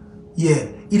 Yeah,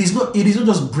 it is not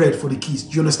just bread for the kids.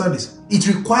 Do you understand this? It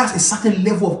requires a certain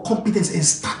level of competence and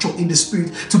stature in the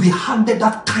spirit to be handed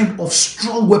that kind of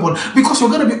strong weapon, because you're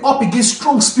going to be up against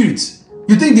strong spirits.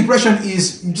 You think depression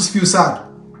is, you just feel sad.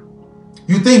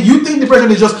 You think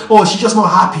depression is just, oh, she's just not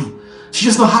happy. She's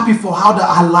just not happy for how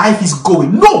her life is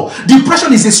going. No,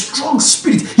 depression is a strong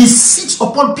spirit. He sits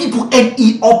upon people and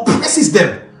he oppresses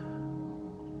them.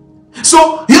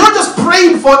 So you're not just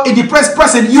praying for a depressed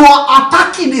person, you are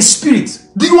attacking a spirit.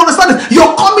 Do you understand it?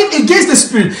 You're coming against the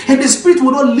spirit, and the spirit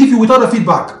will not leave you without a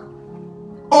feedback.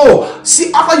 Oh,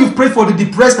 see, after you've prayed for the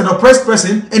depressed and oppressed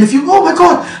person, and if you, oh my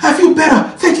God, I feel better,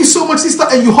 thank you so much, sister,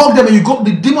 and you hug them and you go,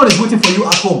 the demon is waiting for you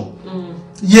at home.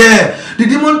 Yeah, the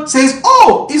demon says,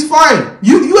 oh, it's fine.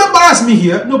 You embarrass me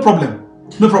here, no problem.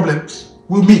 No problem.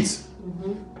 We'll meet.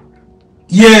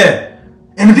 Yeah,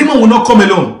 and the demon will not come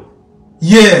alone.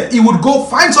 Yeah, he would go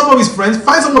find some of his friends,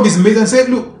 find some of his mates and say,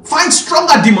 look, find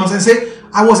stronger demons and say,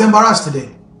 I was embarrassed today.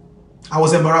 I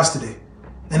was embarrassed today.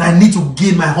 And I need to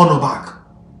gain my honor back.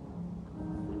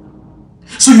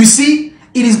 So you see,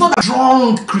 it is not a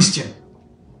strong Christian.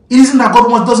 It isn't that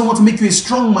God doesn't want to make you a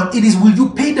strong man. It is, will you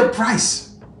pay the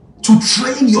price to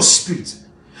train your spirit,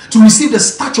 to receive the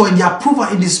stature and the approval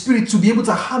in the spirit to be able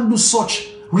to handle such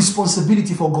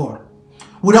responsibility for God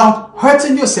without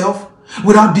hurting yourself,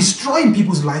 without destroying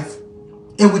people's life,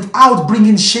 and without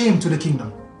bringing shame to the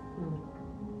kingdom.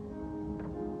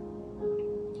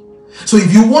 So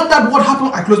if you wondered what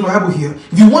happened, I close my Bible here.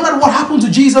 If you wondered what happened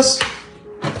to Jesus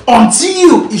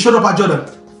until he showed up at Jordan,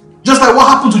 just like what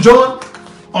happened to John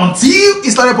until he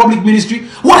started public ministry,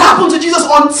 what happened to Jesus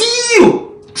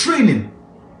until training,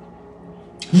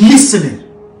 listening,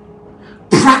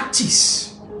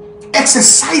 practice,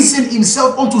 exercising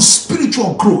himself unto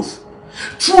spiritual growth,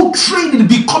 through training,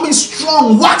 becoming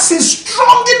strong, waxing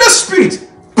strong in the spirit,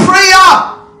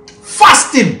 prayer,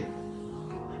 fasting.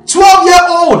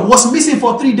 12-year-old was missing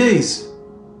for 3 days.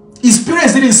 His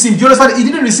parents didn't see him. Do you understand? He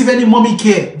didn't receive any mommy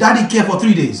care, daddy care for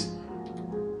 3 days.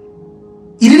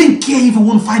 He didn't care if he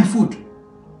wouldn't find food.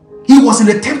 He was in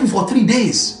the temple for 3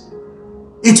 days.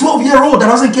 A 12-year-old that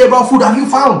doesn't care about food, have you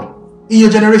found in your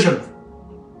generation?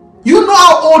 You know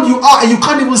how old you are and you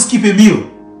can't even skip a meal.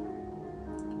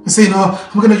 You say, no,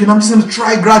 I'm just going to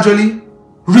try gradually.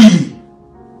 Really?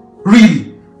 Really?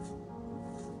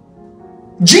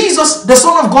 Jesus, the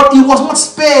Son of God, he was not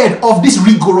spared of this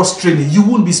rigorous training. You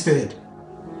won't be spared.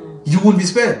 You won't be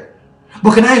spared.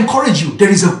 But can I encourage you?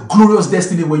 There is a glorious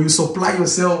destiny when you supply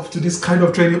yourself to this kind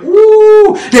of training.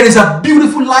 Ooh, there is a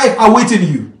beautiful life awaiting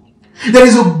you. There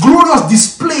is a glorious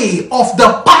display of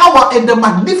the power and the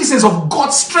magnificence of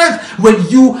God's strength when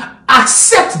you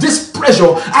accept this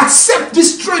pressure, accept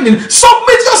this training,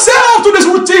 submit yourself to this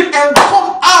routine and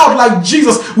come out like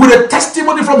Jesus with a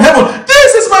testimony from heaven.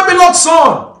 This is my beloved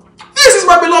son. This is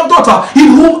my beloved daughter in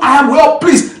whom I am well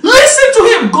pleased. Listen to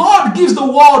him. God gives the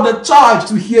world the charge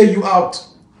to hear you out.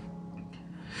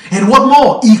 And what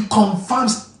more? He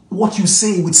confirms what you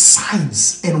say with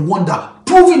signs and wonder,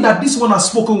 proving that this one has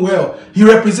spoken well. He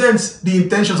represents the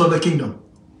intentions of the kingdom.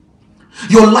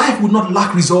 Your life will not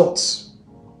lack results.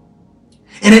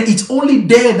 And then it's only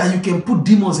there that you can put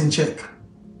demons in check.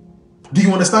 Do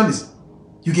you understand this?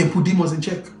 You can put demons in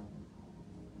check.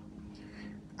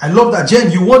 I love that.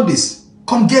 Jen, you want this?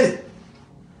 Come get it.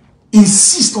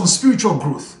 Insist on spiritual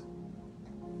growth.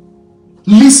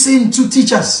 Listen to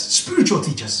teachers, spiritual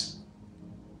teachers.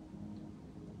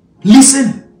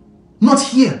 Listen. Not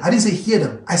hear. I didn't say hear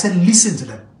them. I said listen to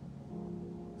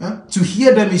them. To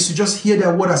hear them is to just hear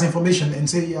their word as information and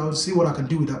say, yeah, I'll see what I can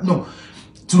do with that. No.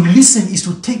 To listen is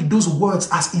to take those words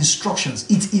as instructions.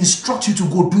 It instructs you to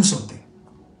go do something.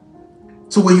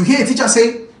 So when you hear a teacher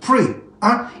say, pray,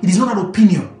 it is not an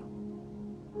opinion.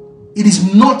 It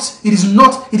is not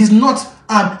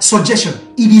suggestion.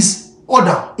 It is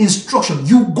order, instruction.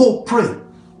 You go pray.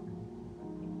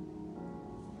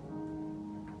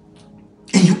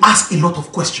 And you ask a lot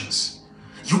of questions.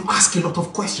 You ask a lot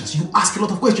of questions. You ask a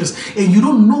lot of questions. And you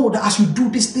don't know that as you do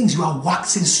these things, you are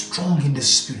waxing strong in the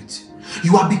spirit.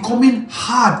 You are becoming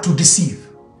hard to deceive.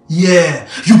 Yeah.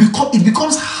 It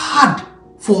becomes hard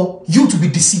for you to be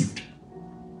deceived.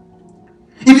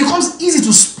 It becomes easy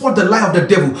to spot the lie of the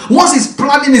devil. Once his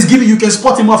planning is given, you can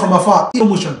spot him out from afar. Slow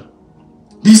motion.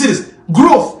 Do you see this?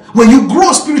 Growth. When you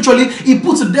grow spiritually, it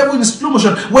puts the devil in slow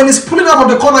motion. When he's pulling out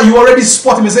of the corner, you already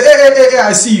spot him and say, hey,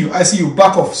 I see you.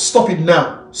 Back off. Stop it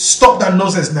now. Stop that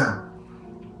nonsense now.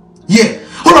 Yeah.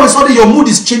 All of a sudden, your mood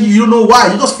is changing. You don't know why.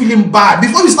 You're just feeling bad.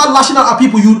 Before you start lashing out at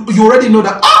people, you already know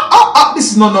that,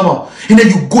 this is not normal. And then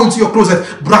you go into your closet,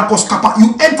 brakos kappa.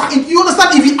 You enter in. You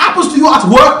understand? If it happens to you at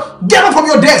work, get up from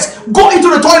your desk. Go into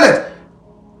the toilet.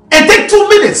 And take 2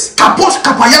 minutes. Kaposh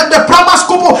kapayande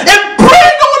pramaskopo. And pray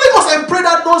in the Holy Ghost. And pray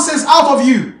that nonsense out of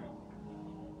you.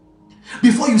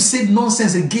 Before you say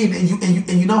nonsense again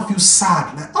and you now feel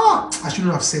sad. Like, I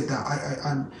shouldn't have said that.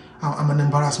 I'm an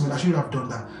embarrassment. I shouldn't have done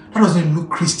that. That doesn't look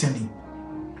Christian-y.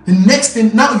 The next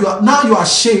thing, now you are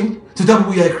ashamed to tell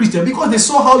people you're a Christian because they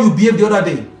saw how you behaved the other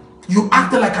day. You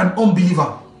acted like an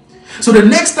unbeliever. So the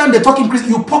next time they're talking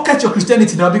Christian, you pocket your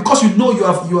Christianity now because you know you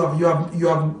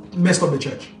have messed up the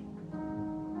church.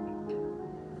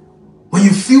 When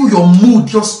you feel your mood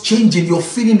just changing, you're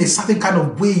feeling a certain kind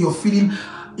of way, you're feeling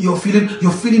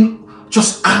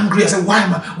just angry. I said,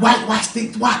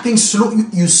 why things slow?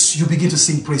 You begin to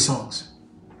sing praise songs.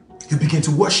 You begin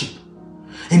to worship.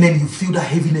 And then you feel that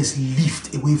heaviness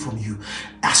lift away from you.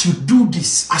 As you do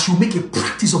this, as you make a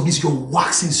practice of this, you're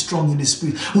waxing strong in the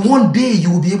spirit. One day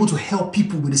you will be able to help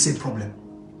people with the same problem.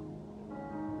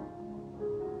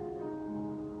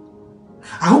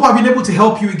 I hope I've been able to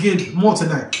help you again more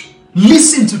tonight.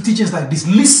 Listen to teachings like this.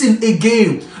 Listen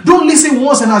again. Don't listen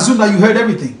once and assume that you heard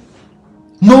everything.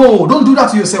 No, don't do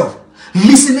that to yourself.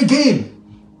 Listen again.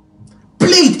 Play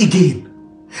it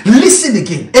again. Listen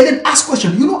again. And then ask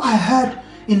questions. You know, I heard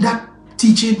in that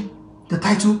teaching, the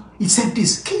title, it said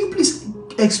this. Can you please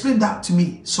explain that to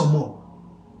me some more?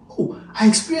 Oh, I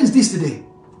experienced this today.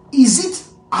 Is it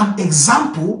an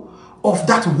example of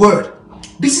that word?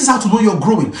 This is how to know you're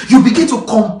growing. You begin to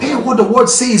compare what the word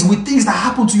says with things that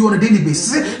happen to you on a daily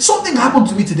basis. Say, something happened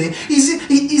to me today.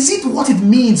 Is it what it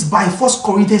means by 1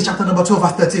 Corinthians chapter number 12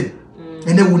 verse 13?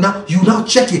 And then you now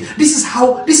check it. This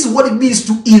is what it means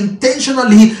to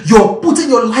intentionally, you're putting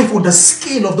your life on the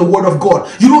scale of the word of God.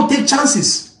 You don't take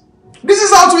chances. This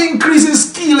is how to increase in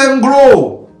skill and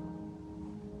grow.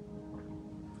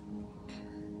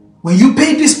 When you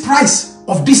pay this price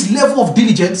of this level of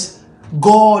diligence,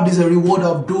 God is a rewarder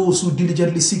of those who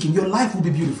diligently seek Him. Your life will be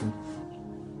beautiful.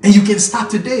 And you can start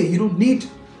today. You don't need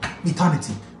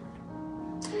eternity.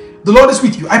 The Lord is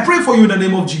with you. I pray for you in the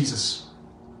name of Jesus,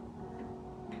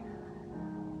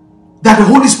 that the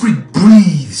Holy Spirit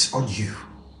breathes on you.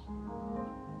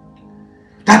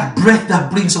 That breath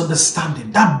that brings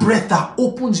understanding. That breath that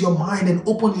opens your mind and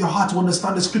opens your heart to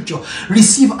understand the scripture.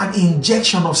 Receive an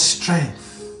injection of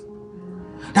strength.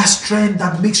 That strength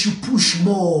that makes you push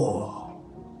more.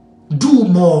 Do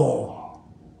more.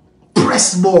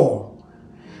 Press more.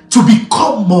 To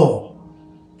become more.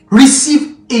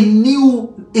 Receive a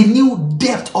new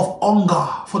depth of hunger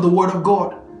for the word of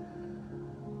God.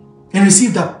 And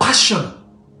receive the passion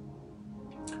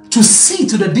to see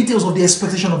to the details of the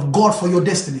expectation of God for your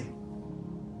destiny.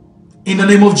 In the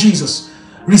name of Jesus,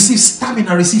 receive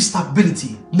stamina, receive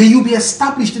stability. May you be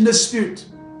established in the spirit.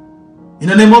 In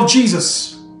the name of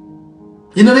Jesus.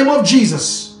 In the name of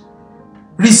Jesus,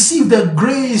 receive the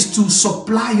grace to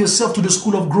supply yourself to the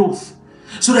school of growth,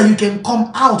 so that you can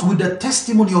come out with the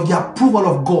testimony of the approval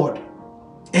of God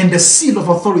and the seal of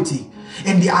authority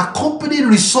and the accompanying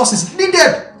resources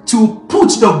needed to put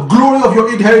the glory of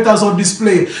your inheritance on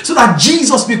display, so that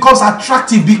Jesus becomes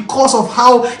attractive because of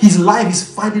how his life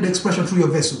is finding expression through your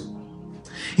vessel.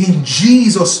 In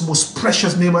Jesus' most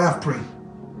precious name I have prayed.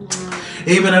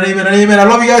 Amen and amen and amen. I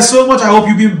love you guys so much. I hope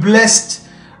you've been blessed.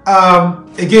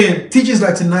 Again, teachings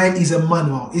like tonight is a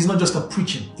manual. It's not just a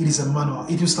preaching. It is a manual.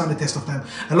 It will stand the test of time.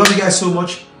 I love you guys so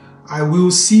much. I will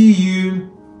see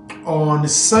you on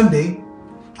Sunday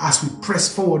as we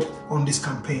press forward on this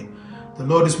campaign. The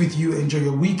Lord is with you. Enjoy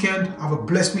your weekend. Have a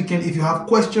blessed weekend. If you have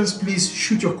questions, please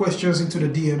shoot your questions into the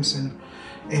DMs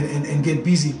and get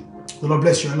busy. The Lord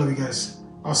bless you. I love you guys.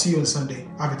 I'll see you on Sunday.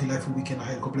 Have a delightful weekend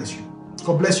ahead. God bless you.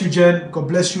 God bless you, Jen. God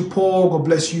bless you, Paul. God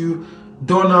bless you,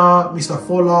 Donna, Mr.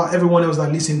 Fowler, everyone else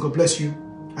that listens. God bless you.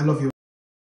 I love you.